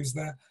big issues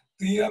there.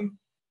 The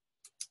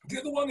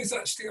other one is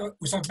actually,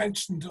 which I've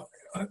mentioned to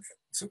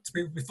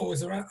people before,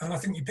 is around, and I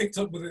think you picked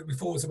up with it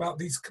before, is about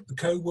the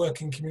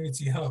co-working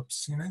community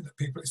hubs. That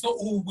people, it's not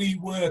all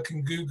WeWork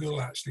and Google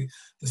actually.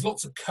 There's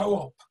lots of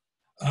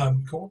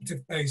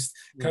cooperative-based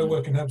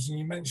co-working hubs, and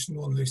you mentioned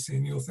one, Lucy,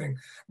 in your thing.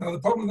 Now the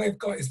problem they've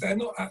got is they're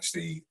not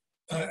actually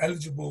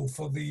eligible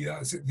for the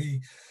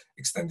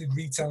extended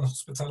retail and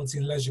hospitality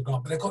and leisure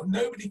grant, but they've got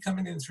nobody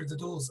coming in through the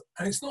doors.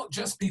 And it's not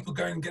just people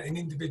going and getting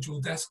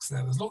individual desks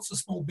there. There's lots of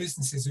small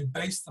businesses who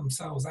base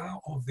themselves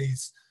out of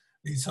these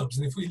hubs.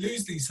 And if we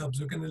lose these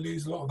hubs, we're going to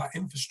lose a lot of that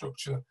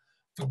infrastructure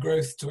for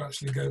growth to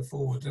actually go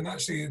forward. And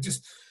actually,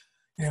 just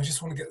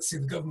want to see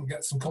the government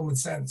get some common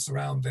sense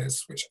around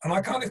this, and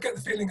I kind of get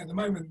the feeling at the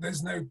moment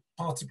there's no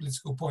party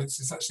political points.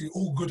 It's actually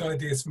all good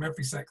ideas from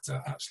every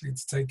sector actually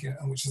to take it,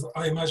 and which is,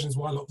 I imagine, is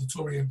why a lot of the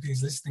Tory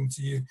MPs listening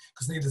to you,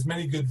 because they need as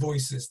many good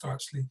voices to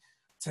actually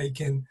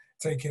take in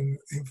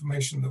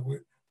information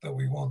that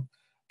we want.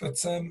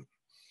 But and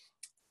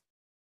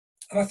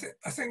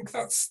I think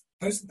that's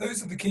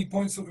those are the key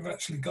points that we've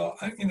actually got.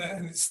 And, you know,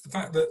 and it's the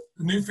fact that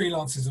the new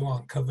freelancers who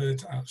aren't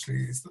covered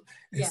actually is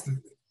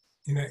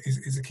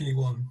a key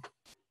one.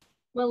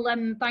 Well,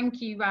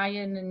 thank you,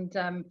 Ryan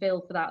and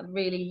Phil, for that.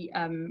 Really,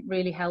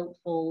 really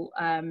helpful.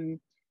 And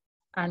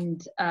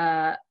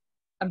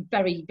I'm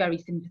very, very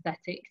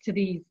sympathetic to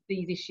these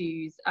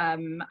issues.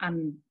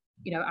 And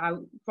you know, I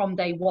from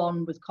day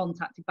one was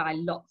contacted by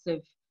lots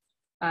of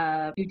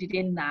included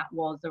in that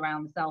was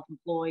around the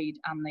self-employed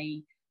and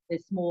the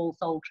small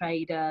sole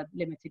trader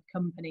limited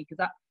company,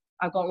 because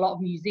I've got a lot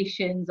of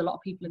musicians, a lot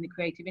of people in the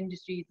creative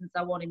industries and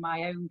so on in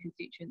my own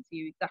constituency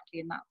who are exactly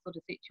in that sort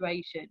of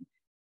situation.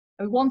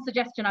 And one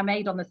suggestion I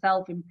made on the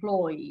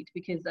self-employed,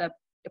 because a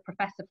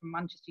professor from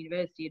Manchester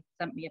University had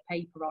sent me a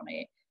paper on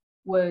it,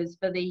 was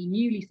for the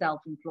newly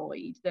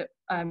self-employed, that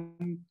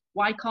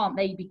why can't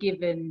they be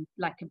given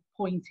like a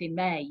point in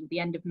May, the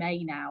end of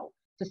May now,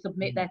 to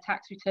submit their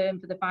tax return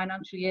for the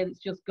financial year that's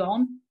just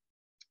gone,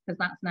 because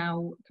that's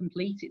now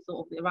complete. It's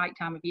sort of the right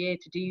time of year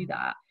to do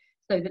that,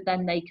 so that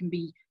then they can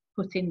be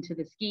put into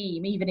the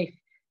scheme, even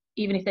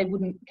if they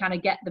wouldn't kind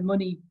of get the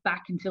money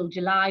back until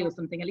July or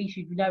something, at least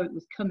you'd know it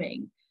was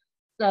coming.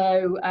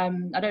 So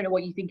I don't know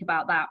what you think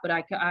about that, but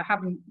I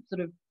haven't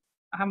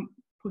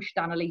pushed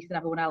Annalise and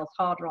everyone else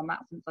harder on that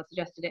since I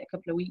suggested it a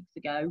couple of weeks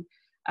ago.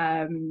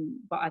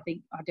 But I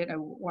don't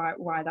know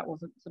why that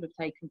wasn't sort of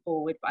taken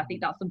forward, but I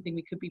think that's something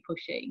we could be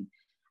pushing.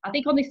 I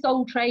think on this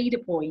sole trader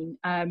point,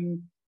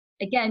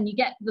 again, you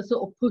get the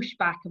sort of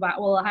pushback about,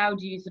 well, how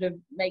do you sort of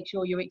make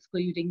sure you're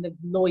excluding the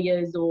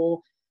lawyers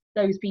or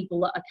those people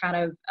that are kind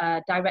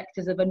of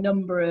directors of a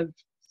number of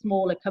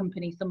smaller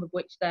companies, some of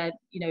which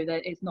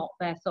it's not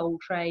their sole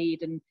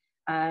trade, and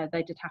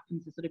they just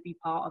happen to sort of be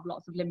part of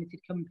lots of limited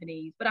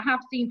companies. But I have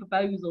seen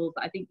proposals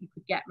that I think you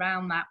could get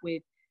around that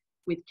with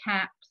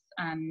caps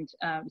and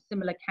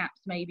similar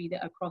caps maybe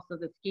that are across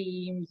other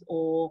schemes,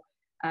 or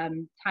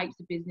types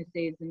of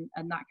businesses and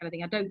that kind of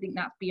thing. I don't think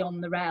that's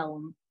beyond the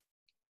realm.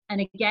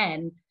 And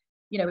again,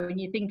 you know, when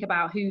you think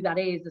about who that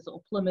is, the sort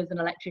of plumbers and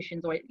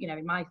electricians, or, you know,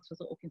 in my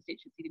sort of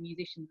constituency, the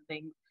musicians and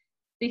things,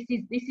 this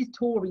is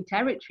Tory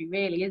territory,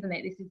 really, isn't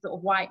it? This is sort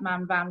of white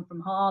man van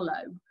from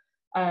Harlow,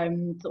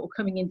 sort of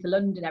coming into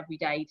London every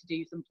day to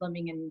do some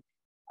plumbing and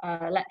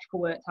electrical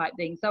work type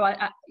thing. So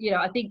I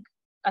think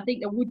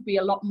there would be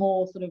a lot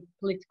more sort of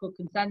political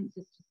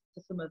consensus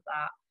to some of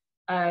that.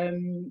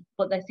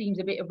 But there seems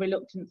a bit of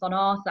reluctance on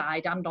our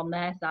side and on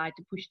their side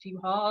to push too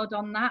hard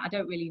on that. I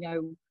don't really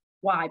know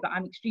why, but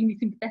I'm extremely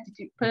sympathetic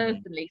to it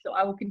personally. So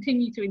I will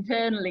continue to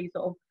internally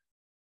sort of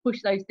push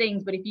those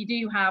things. But if you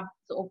do have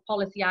sort of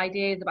policy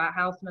ideas about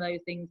how some of those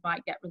things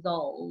might get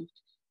resolved,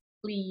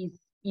 please,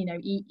 you know,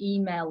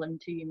 email them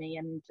to me,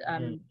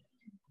 and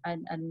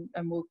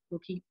we'll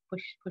keep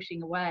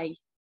pushing away.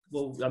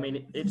 Well, I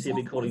mean, IPSI have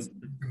been calling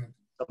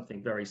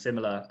something very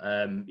similar.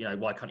 You know,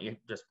 why can't you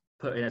just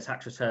put in a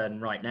tax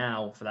return right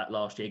now for that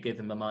last year, give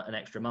them an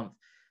extra month?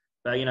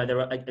 But, you know,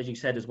 there are, as you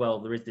said as well,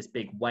 there is this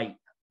big wait,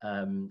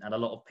 and a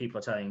lot of people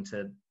are turning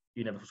to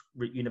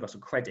universal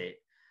credit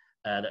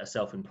that are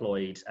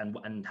self-employed,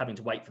 and having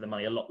to wait for the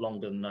money a lot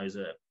longer than those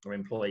that are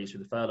employees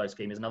through the furlough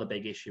scheme is another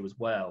big issue as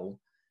well.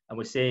 And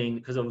we're seeing,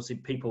 because obviously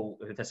people,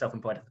 if they're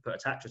self-employed, have to put a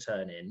tax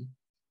return in,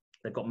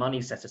 they've got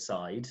money set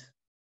aside,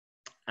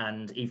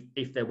 and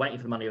if they're waiting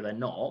for the money or they're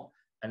not,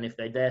 and if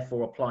they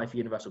therefore apply for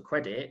universal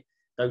credit,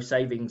 those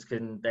savings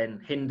can then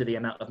hinder the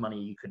amount of money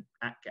you could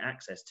get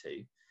access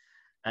to.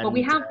 And, well,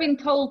 we have been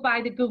told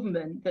by the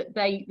government that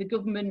the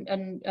government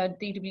and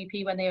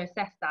DWP, when they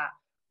assess that,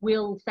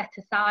 will set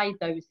aside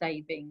those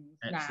savings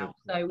now.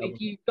 So if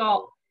you've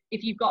got a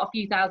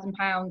few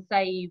 £1,000s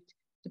saved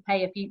to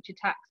pay a future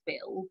tax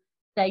bill,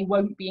 they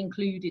won't be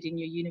included in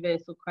your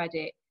universal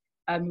credit.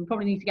 We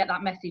probably need to get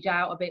that message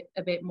out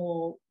a bit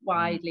more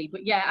widely.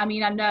 But yeah, I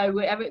mean, I know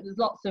there's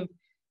lots of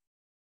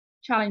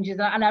challenges,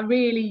 and I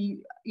really,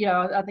 you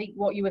know, I think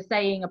what you were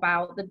saying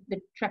about the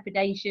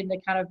trepidation, the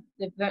kind of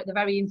the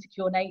very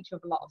insecure nature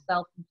of a lot of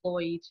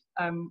self-employed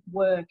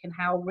work, and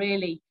how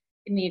really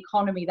in the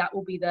economy that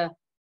will be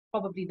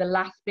probably the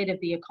last bit of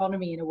the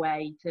economy in a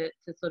way to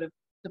sort of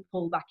to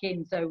pull back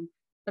in. So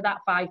for that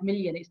 5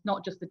 million, it's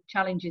not just the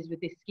challenges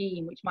with this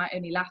scheme, which might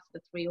only last for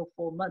 3 or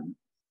 4 months,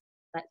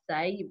 let's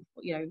say,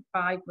 you know,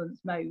 5 months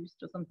most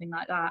or something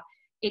like that.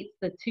 It's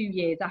the 2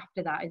 years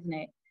after that, isn't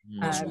it?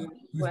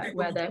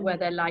 Where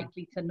they're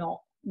likely to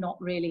not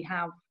really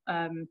have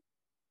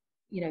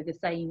you know, the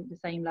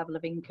same level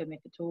of income,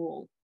 if at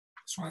all.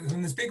 That's right,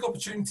 and there's big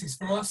opportunities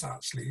for us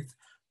actually,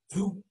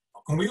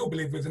 and we all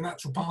believe we're the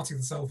natural party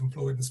of the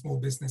self-employed and small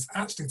business,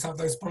 actually to have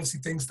those policy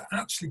things to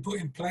actually put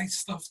in place,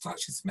 stuff to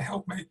actually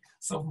help make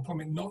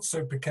self-employment not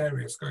so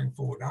precarious going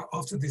forward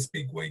after this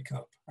big wake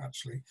up,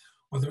 actually.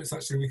 Whether it's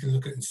actually, we can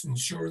look at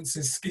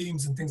insurances,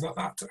 schemes and things like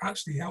that to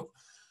actually help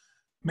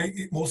make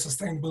it more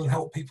sustainable and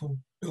help people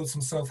build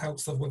some self-help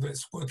stuff, whether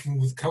it's working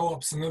with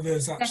co-ops and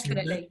others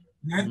actually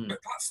Yeah, but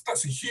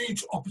that's a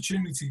huge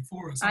opportunity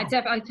for us.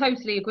 I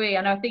totally agree,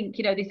 and I think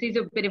this is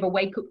a bit of a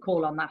wake-up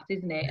call on that,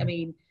 isn't it? I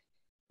mean,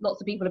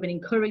 lots of people have been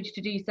encouraged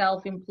to do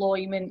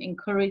self-employment,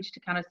 encouraged to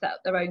kind of set up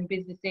their own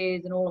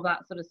businesses and all of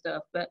that sort of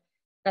stuff, but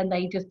then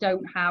they just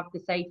don't have the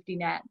safety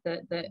net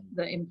that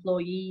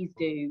employees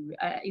do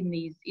in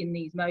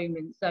these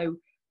moments. So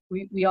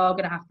we are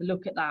going to have to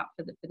look at that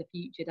for the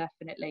future,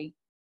 definitely.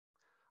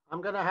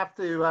 I'm going to have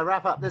to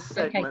wrap up this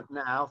segment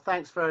now.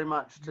 Thanks very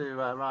much to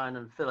Ryan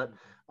and Philip.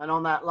 And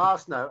on that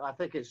last note, I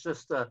think it's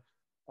just a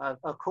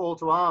call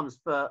to arms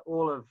for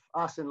all of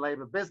us in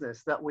Labour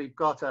business that we've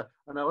got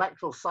an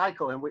electoral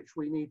cycle in which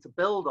we need to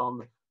build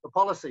on the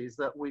policies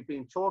that we've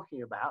been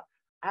talking about.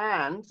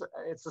 And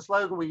it's a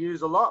slogan we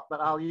use a lot,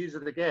 but I'll use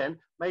it again,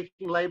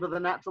 making Labour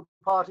the natural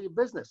party of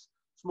business,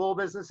 small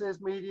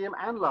businesses, medium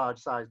and large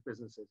size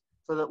businesses,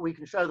 so that we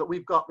can show that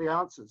we've got the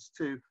answers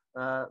to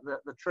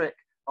the trick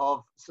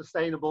of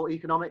sustainable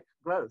economic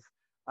growth.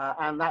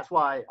 And that's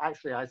why,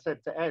 actually, I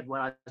said to Ed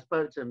when I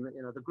spoke to him,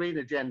 the green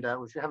agenda,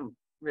 which we haven't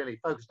really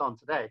focused on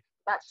today,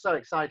 that's so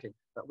exciting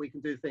that we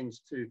can do things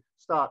to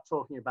start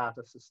talking about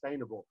a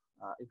sustainable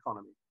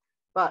economy.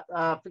 But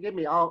forgive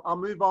me, I'll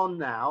move on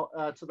now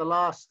to the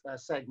last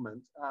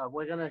segment.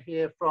 We're going to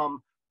hear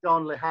from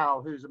John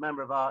Lihal, who's a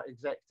member of our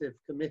executive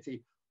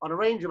committee, on a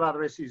range of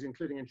other issues,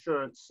 including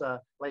insurance,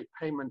 late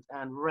payment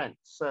and rent.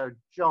 So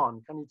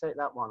John, can you take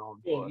that one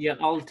on? Yeah,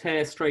 I'll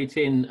tear straight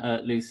in,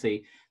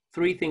 Lucy.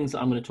 3 things that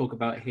I'm going to talk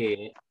about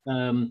here.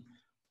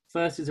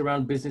 First is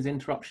around business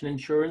interruption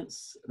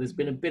insurance. There's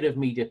been a bit of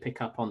media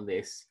pickup on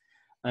this.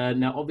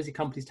 Now, obviously,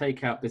 companies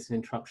take out business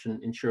interruption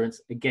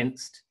insurance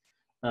against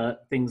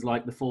things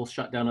like the forced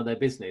shutdown of their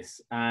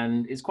business.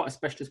 And it's quite a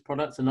specialist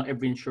product, so not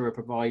every insurer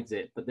provides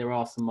it, but there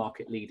are some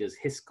market leaders.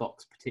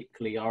 Hiscox,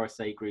 particularly,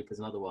 RSA Group is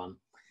another one.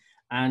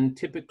 And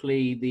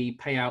typically the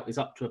payout is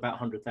up to about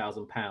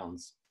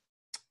 £100,000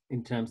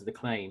 in terms of the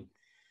claim.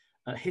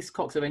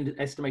 Hiscox have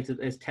estimated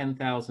that there's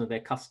 10,000 of their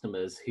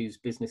customers whose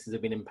businesses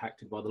have been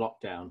impacted by the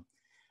lockdown.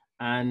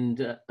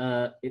 And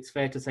it's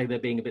fair to say they're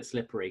being a bit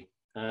slippery.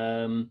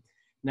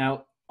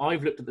 Now,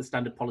 I've looked at the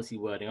standard policy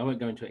wording. I won't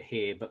go into it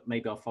here, but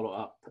maybe I'll follow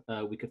up.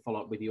 We could follow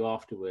up with you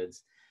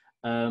afterwards.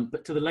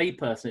 But to the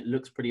layperson, it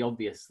looks pretty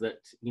obvious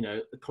that,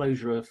 the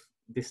closure of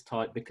this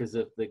type because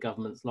of the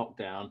government's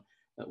lockdown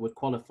would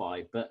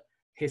qualify. But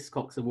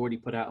Hiscox have already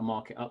put out a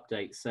market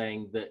update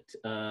saying that,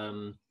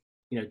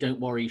 don't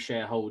worry,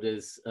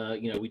 shareholders,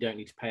 we don't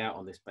need to pay out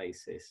on this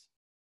basis.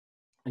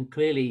 And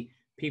clearly,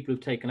 people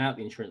who've taken out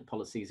the insurance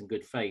policies in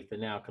good faith are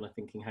now kind of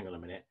thinking, hang on a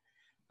minute.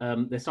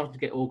 They're starting to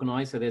get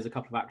organised, so there's a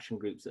couple of action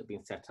groups that have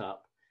been set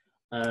up.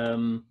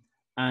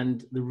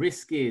 And the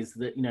risk is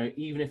that,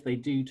 even if they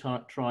do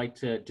try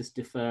to just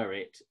defer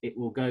it, it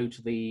will go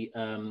to the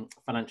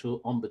Financial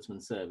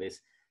Ombudsman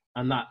Service.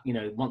 And that,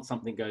 once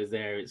something goes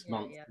there, it's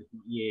months,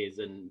 years,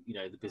 and,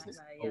 the business.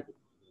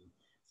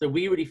 So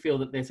we really feel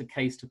that there's a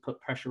case to put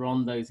pressure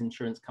on those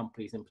insurance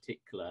companies in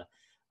particular.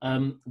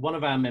 One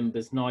of our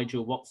members,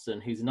 Nigel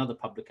Watson, who's another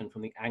publican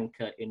from the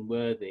Anchor in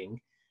Worthing,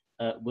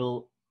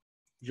 will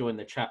join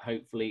the chat,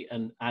 hopefully,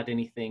 and add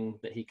anything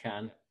that he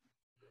can.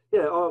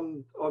 Yeah,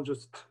 I'm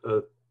just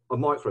a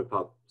micro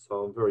pub,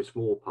 so I'm a very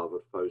small pub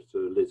as opposed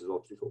to Liz has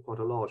obviously got quite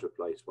a larger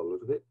place by the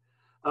look of it.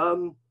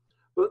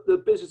 But the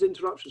business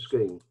interruption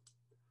scheme,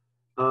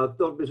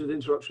 non-business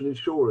interruption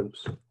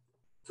insurance,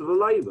 to the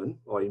layman,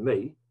 i.e.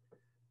 me,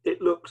 it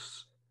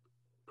looks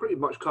pretty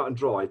much cut and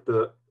dried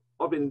that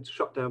I've been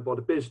shut down by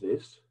the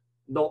business,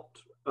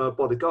 not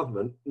by the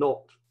government,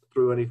 not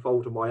through any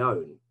fault of my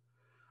own.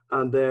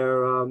 And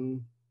they're,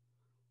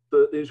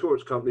 the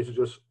insurance companies are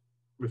just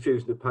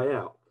refusing to pay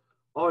out.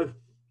 I've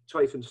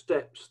taken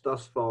steps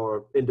thus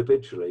far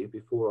individually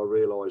before I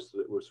realised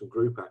that there were some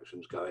group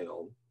actions going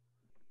on.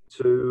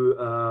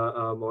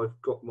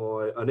 I've got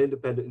an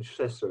independent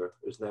assessor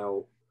is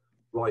now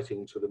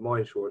writing to my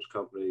insurance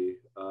company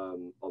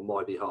on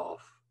my behalf.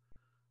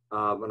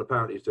 And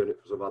apparently he's doing it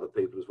for some other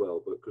people as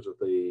well, but because of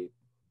the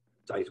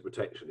data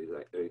protection, he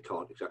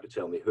can't exactly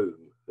tell me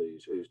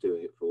who's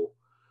doing it for.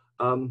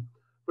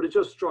 But it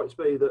just strikes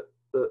me that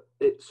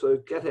it's a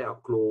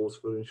get-out clause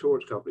for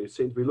insurance companies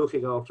seem to be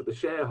looking after the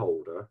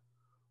shareholder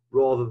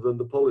rather than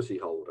the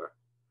policyholder.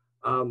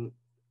 And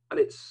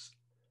it's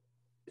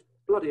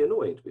bloody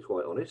annoying, to be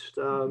quite honest.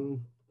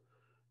 Came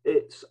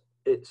as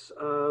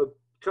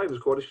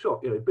quite a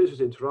shock. Business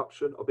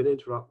interruption, I've been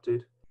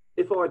interrupted.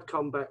 If I'd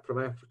come back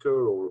from Africa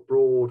or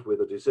abroad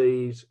with a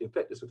disease,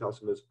 infected some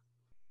customers,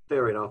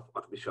 fair enough, I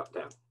could be shut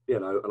down,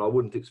 and I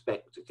wouldn't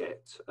expect to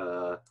get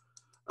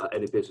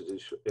any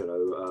business,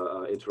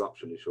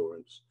 interruption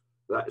insurance.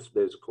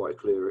 There's quite a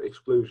clear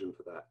exclusion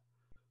for that.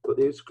 But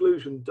the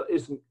exclusion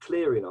isn't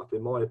clear enough,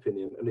 in my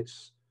opinion, and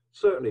it's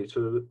certainly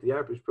to the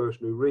average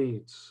person who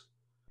reads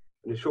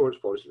an insurance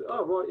policy.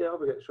 Oh, right, yeah,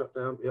 I'll get shut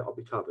down. Yeah, I'll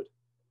be covered.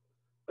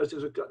 This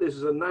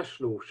is a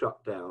national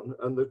shutdown,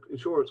 and the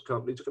insurance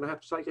companies are going to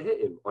have to take a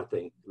hit, I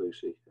think,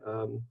 Lucy.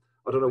 I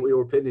don't know what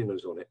your opinion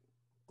is on it.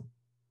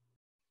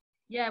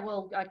 Yeah,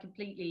 well, I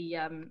completely,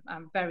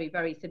 I'm very,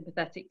 very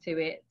sympathetic to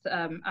it.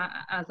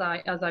 As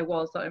I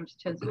was, sorry, I'm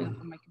just turning something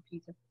off on my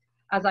computer.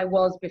 As I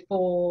was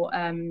before,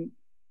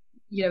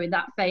 you know, in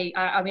that phase,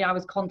 I mean, I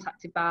was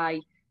contacted by,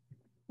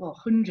 well,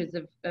 hundreds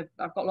of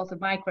I've got lots of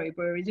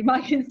microbreweries in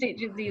my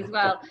constituency as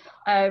well,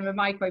 and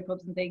micro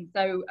pubs and things.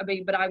 So, I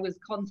mean, but I was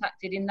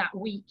contacted in that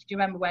week. Do you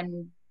remember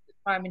when the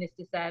Prime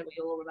Minister said,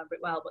 we all remember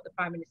it well, but the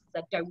Prime Minister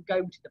said, don't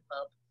go to the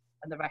pub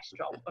and the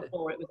restaurant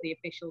before it was the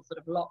official sort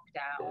of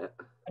lockdown.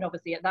 And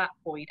obviously at that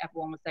point,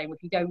 everyone was saying, well,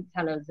 if you don't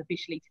tell us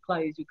officially to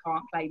close, we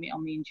can't claim it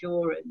on the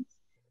insurance.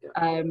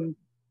 And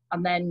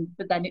then,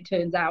 but then it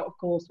turns out, of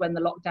course, when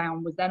the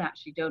lockdown was then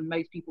actually done,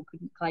 most people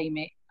couldn't claim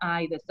it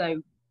either.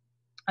 So,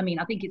 I mean,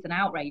 I think it's an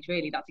outrage,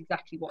 really. That's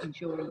exactly what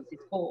insurance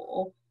is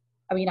for.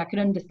 I mean, I can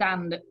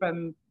understand that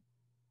from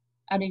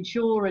an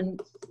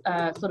insurance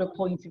sort of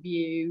point of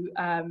view,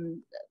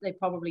 they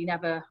probably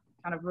never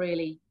kind of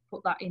really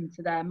put that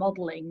into their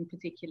modelling,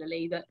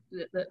 particularly that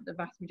the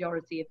vast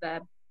majority of their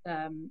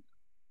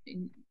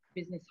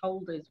business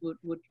holders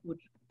would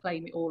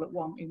claim it all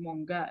in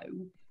one go.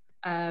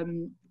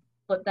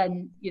 But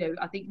then, you know,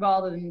 I think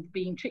rather than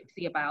being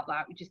tricksy about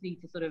that, we just need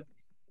to sort of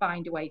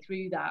find a way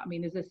through that. I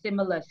mean, there's a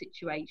similar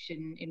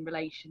situation in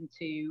relation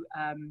to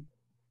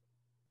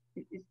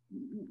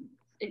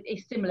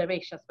it's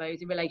similar-ish, I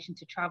suppose, in relation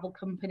to travel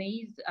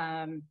companies.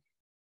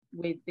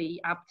 With the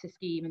ABTA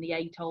scheme and the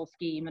ATOL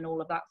scheme and all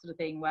of that sort of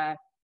thing, where,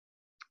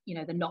 you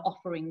know, they're not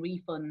offering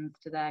refunds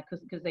to their,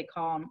 because they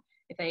can't,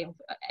 if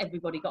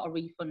everybody got a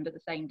refund at the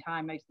same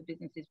time, most of the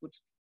businesses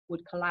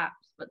would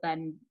collapse. But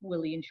then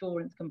will the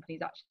insurance companies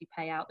actually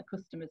pay out the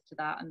customers to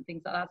that and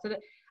things like that? So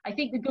that, I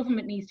think the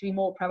government needs to be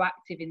more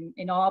proactive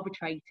in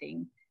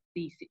arbitrating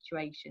these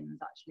situations,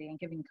 actually, and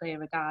giving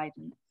clearer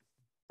guidance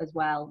as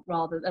well,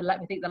 rather than,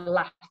 I think the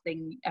last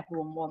thing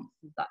everyone wants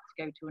is that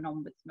to go to an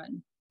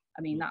ombudsman.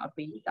 I mean, that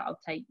would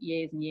take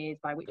years and years,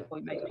 by which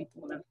point most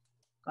people will have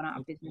gone out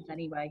of business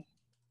anyway.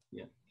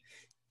 Yeah,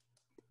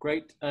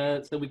 great.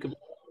 So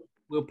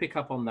we'll pick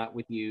up on that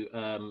with you.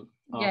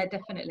 Yeah,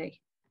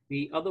 definitely.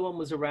 The other one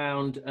was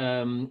around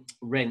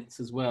rents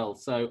as well.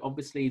 So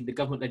obviously the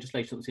government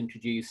legislation that was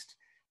introduced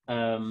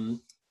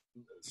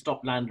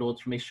stopped landlords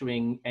from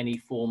issuing any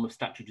form of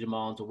statutory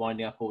demands or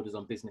winding up orders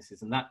on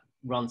businesses, and that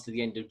runs to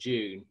the end of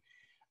June.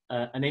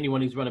 And anyone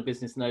who's run a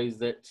business knows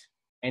that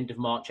end of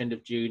March, end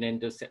of June,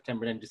 end of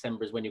September, and end of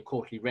December is when your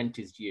quarterly rent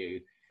is due.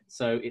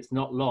 So it's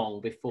not long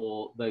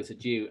before those are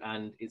due,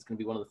 and it's going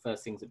to be one of the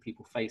first things that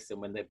people face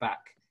them when they're back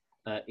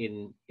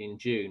in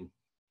June.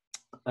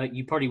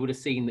 You probably would have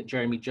seen that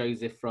Jeremy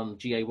Joseph from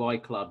GAY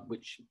Club,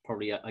 which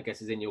probably I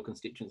guess is in your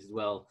constituency as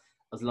well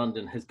as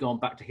London, has gone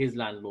back to his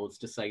landlords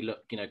to say, look,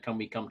 you know, can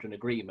we come to an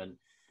agreement?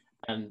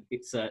 And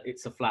it's a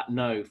flat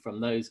no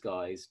from those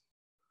guys.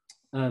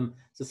 So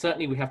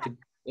certainly we have to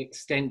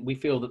extend, we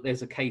feel that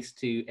there's a case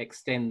to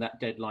extend that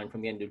deadline from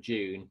the end of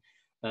June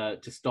to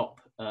stop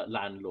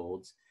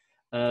landlords.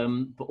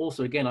 But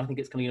also, again, I think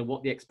it's kind of, you know,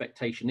 what the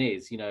expectation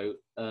is. You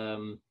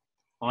know,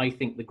 I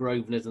think the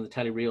Grosvenors and the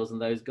Telereals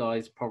and those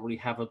guys probably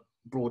have a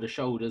broader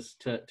shoulders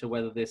to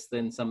weather this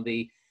than some of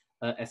the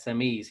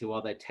SMEs who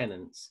are their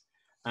tenants.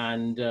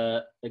 And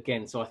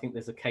again, so I think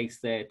there's a case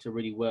there to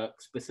really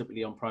work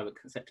specifically on private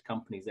sector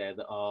companies there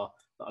that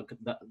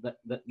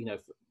you know,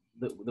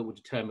 that will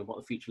determine what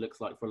the future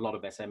looks like for a lot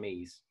of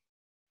SMEs.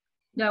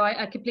 No,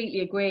 I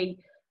completely agree.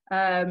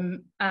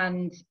 And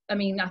I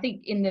mean, I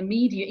think in the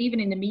even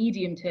in the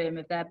medium term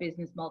of their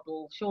business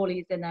model, surely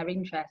it's in their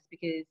interest,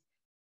 because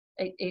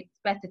it's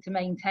better to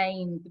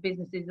maintain the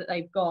businesses that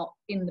they've got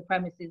in the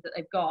premises that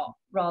they've got,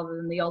 rather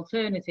than the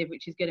alternative,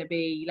 which is going to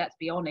be, let's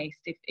be honest,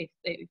 if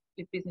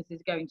businesses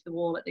are going to the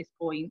wall at this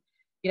point,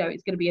 you know,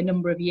 it's going to be a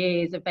number of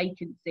years of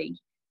vacancy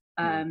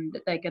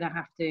that they're going to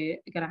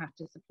have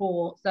to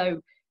support.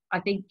 So I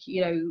think,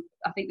 you know,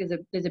 I think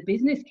there's a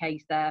business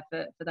case there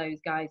for those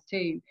guys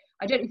too.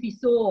 I don't know if you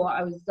saw,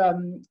 I was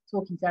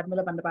talking to Ed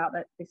Miliband about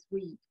that this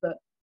week, but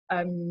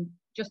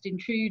Justin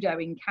Trudeau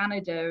in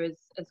Canada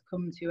has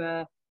come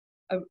to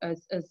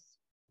has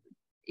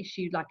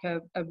issued like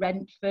a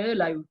rent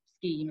furlough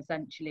scheme,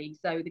 essentially.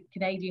 So the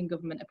Canadian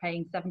government are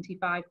paying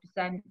 75%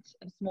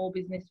 of small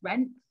business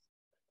rents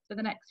for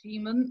the next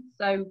few months.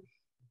 So,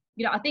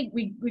 you know, I think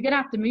we're going to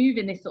have to move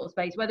in this sort of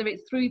space, whether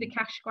it's through the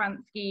cash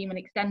grant scheme and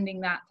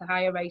extending that to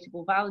higher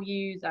rateable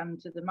values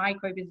and to the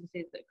micro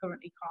businesses that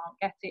currently can't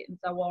get it and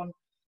so on,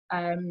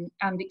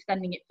 and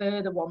extending it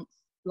further once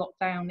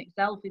lockdown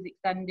itself is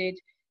extended,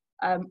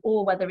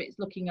 or whether it's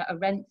looking at a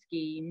rent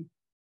scheme,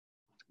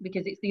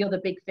 because it's the other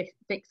big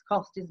fixed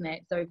cost, isn't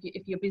it? So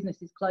if your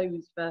business is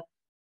closed for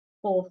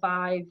 4,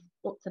 5,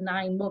 up to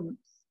 9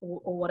 months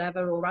or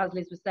whatever, or as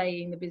Liz was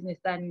saying, the business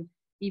then,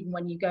 even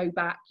when you go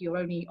back, you're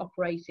only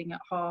operating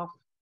at half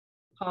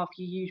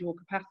your usual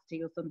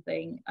capacity or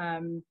something,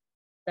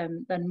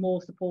 then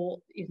more support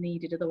is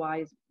needed.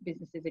 Otherwise,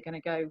 businesses are going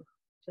to go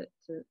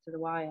to the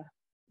wire.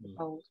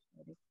 Hold,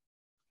 really.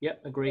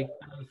 Yep, agree.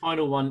 And the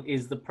final one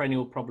is the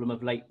perennial problem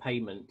of late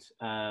payment.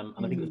 And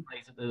I think it was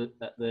raised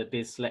at the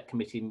Biz Select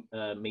Committee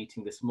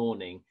meeting this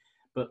morning.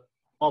 But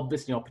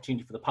obviously an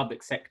opportunity for the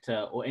public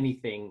sector or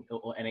anything,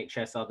 or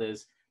NHS,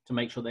 others, to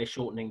make sure they're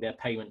shortening their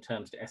payment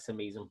terms to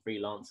SMEs and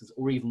freelancers,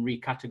 or even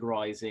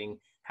recategorizing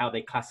how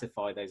they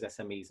classify those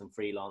SMEs and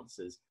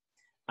freelancers.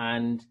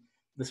 And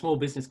the Small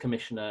Business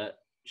Commissioner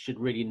should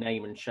really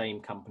name and shame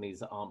companies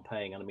that aren't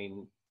paying. And I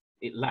mean,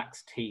 it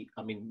lacks teeth.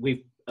 I mean,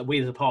 we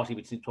as a party,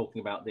 we've been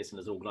talking about this, and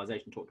as an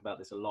organisation talked about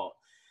this a lot,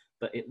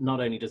 but it not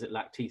only does it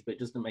lack teeth, but it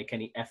doesn't make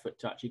any effort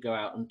to actually go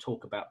out and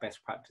talk about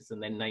best practice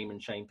and then name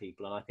and shame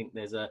people. And I think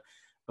there's a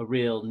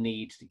real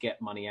need to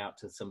get money out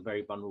to some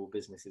very vulnerable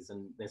businesses,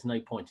 and there's no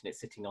point in it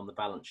sitting on the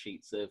balance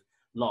sheets of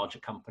larger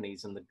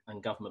companies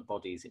and government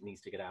bodies. It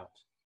needs to get out.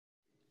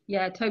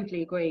 Yeah,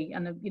 totally agree.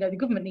 And you know, the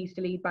government needs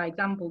to lead by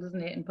example,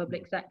 doesn't it? In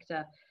public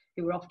sector,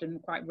 who are often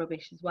quite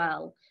rubbish as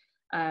well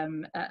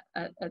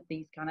at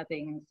these kind of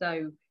things.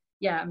 So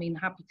yeah, I mean,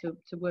 happy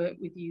to work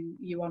with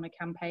you on a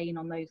campaign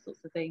on those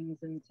sorts of things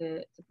and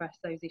to press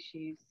those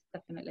issues,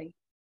 definitely.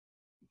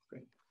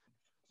 Great.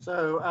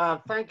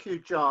 So thank you,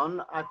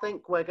 John. I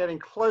think we're getting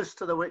close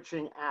to the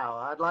witching hour.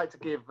 I'd like to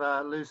give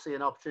Lucy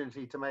an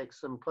opportunity to make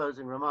some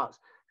closing remarks.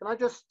 Can I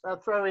just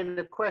throw in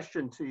a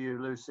question to you,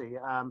 Lucy,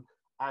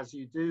 as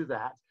you do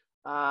that?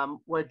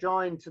 We're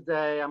joined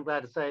today, I'm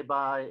glad to say,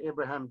 by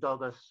Ibrahim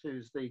Douglas,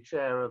 who's the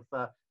chair of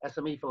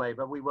SME for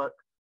Labour. We work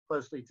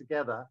closely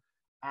together,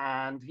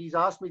 and he's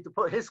asked me to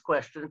put his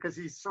question because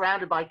he's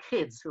surrounded by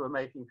kids who are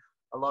making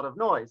a lot of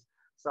noise.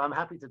 So I'm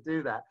happy to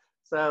do that.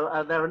 So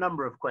there are a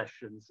number of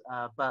questions,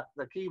 but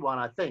the key one,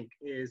 I think,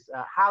 is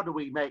how do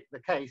we make the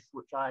case,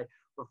 which I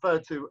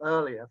referred to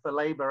earlier, for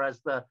Labour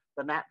as the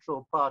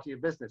natural party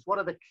of business? What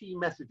are the key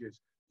messages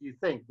you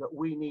think that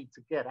we need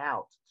to get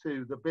out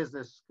to the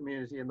business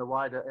community and the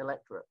wider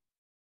electorate?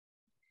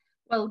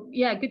 Well,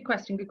 yeah, good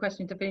question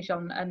to finish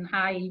on. And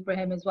hi,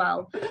 Ibrahim, as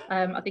well.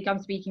 I think I'm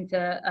speaking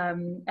to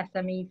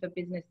SME for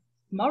Business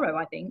tomorrow,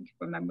 I think,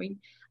 from memory.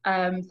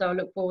 So I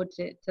look forward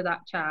to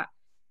that chat.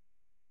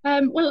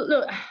 Well,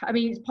 look, I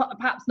mean, it's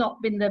perhaps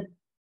not been the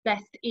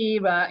best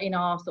era in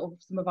our sort of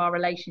some of our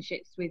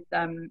relationships with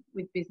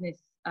business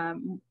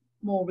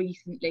more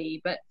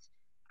recently, but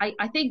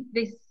I think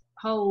this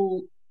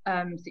whole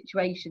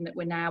situation that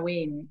we're now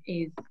in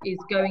is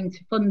going to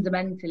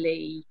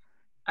fundamentally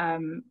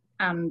and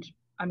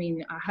I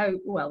mean, I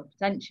hope, well,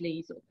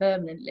 potentially sort of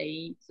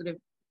permanently sort of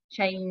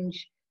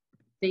change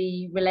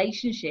the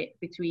relationship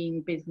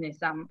between business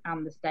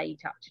and the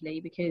state,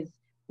 actually, because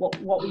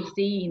what we've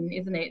seen,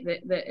 isn't it,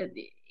 that at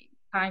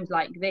times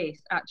like this,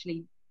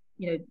 actually,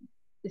 you know,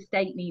 the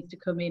state needs to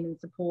come in and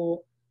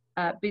support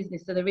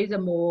business. So there is a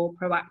more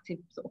proactive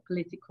sort of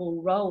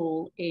political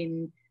role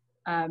in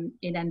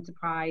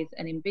enterprise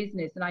and in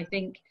business. And I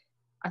think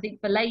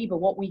for Labour,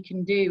 what we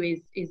can do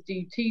is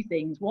do two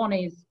things. One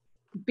is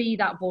be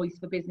that voice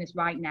for business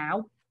right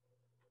now,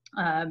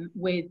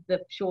 with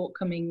the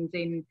shortcomings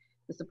in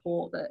the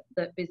support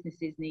that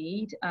businesses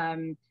need.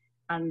 And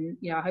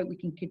you know, I hope we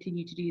can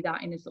continue to do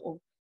that in a sort of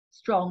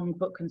strong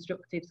but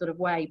constructive sort of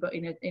way, but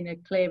in a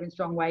clear and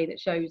strong way that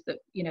shows that,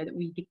 you know, that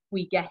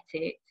we get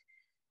it.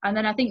 And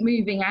then I think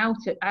moving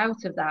out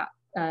of that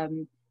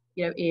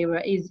you know,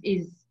 era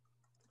is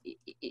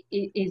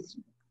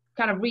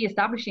kind of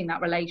re-establishing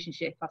that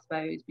relationship, I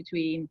suppose,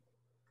 between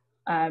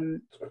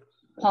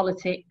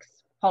politics,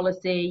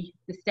 policy,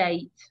 the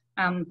state,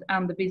 and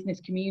the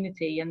business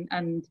community,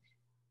 and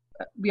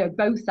you know,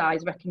 both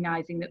sides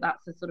recognizing that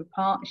that's a sort of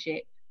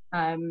partnership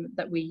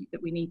that we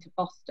need to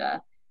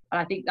foster. And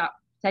I think that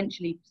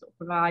potentially sort of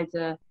provides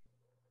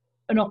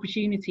an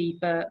opportunity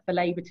for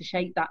Labour to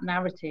shape that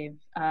narrative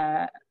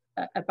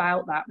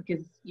about that,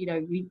 because, you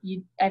know,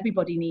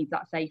 everybody needs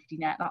that safety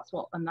net. That's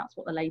what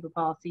the Labour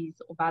Party's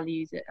sort of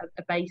values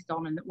are based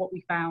on. And that what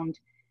we found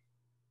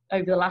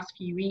over the last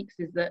few weeks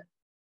is that,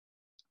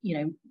 you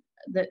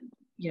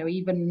know,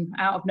 even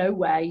out of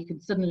nowhere, you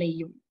could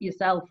suddenly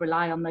yourself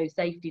rely on those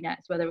safety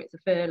nets, whether it's a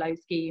furlough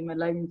scheme, a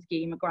loan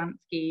scheme, a grant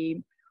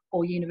scheme,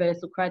 or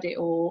universal credit,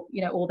 or,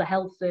 you know, or the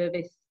health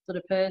service sort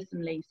of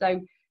personally. So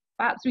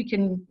perhaps we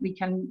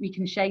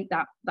can shape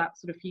that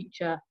sort of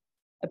future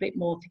a bit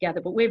more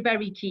together. But we're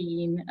very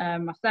keen,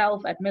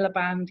 myself, Ed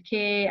Miliband,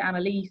 Keir,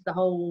 Annalise, the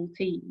whole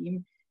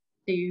team,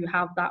 to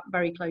have that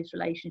very close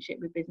relationship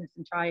with business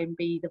and try and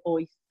be the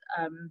voice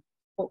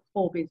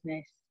for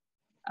business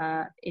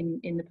in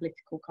the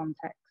political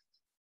context.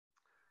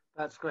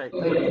 That's great.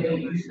 Thank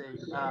you, Lucy.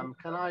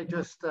 Can I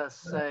just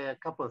say a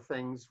couple of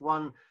things?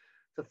 One,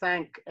 to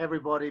thank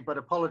everybody, but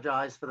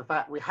apologise for the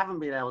fact we haven't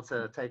been able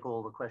to take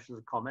all the questions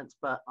and comments,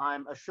 but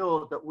I'm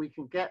assured that we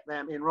can get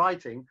them in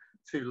writing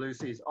to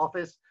Lucy's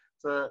office,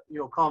 so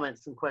your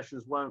comments and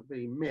questions won't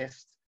be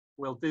missed.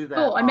 We'll do that.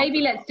 Oh, and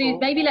maybe let's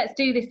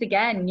do this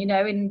again, you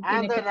know, in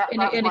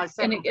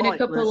a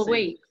couple of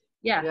weeks.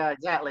 Yeah,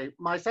 exactly.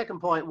 My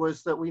second point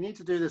was that we need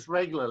to do this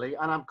regularly,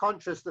 and I'm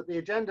conscious that the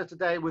agenda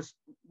today was,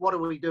 what are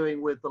we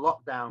doing with the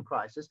lockdown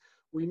crisis?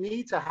 We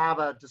need to have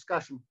a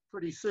discussion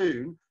pretty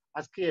soon,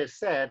 as Keir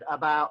said,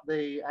 about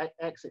the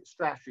exit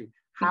strategy.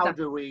 How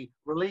do we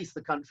release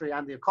the country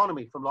and the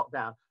economy from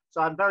lockdown? So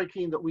I'm very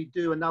keen that we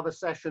do another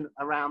session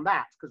around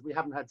that, because we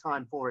haven't had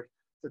time for it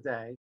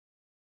today.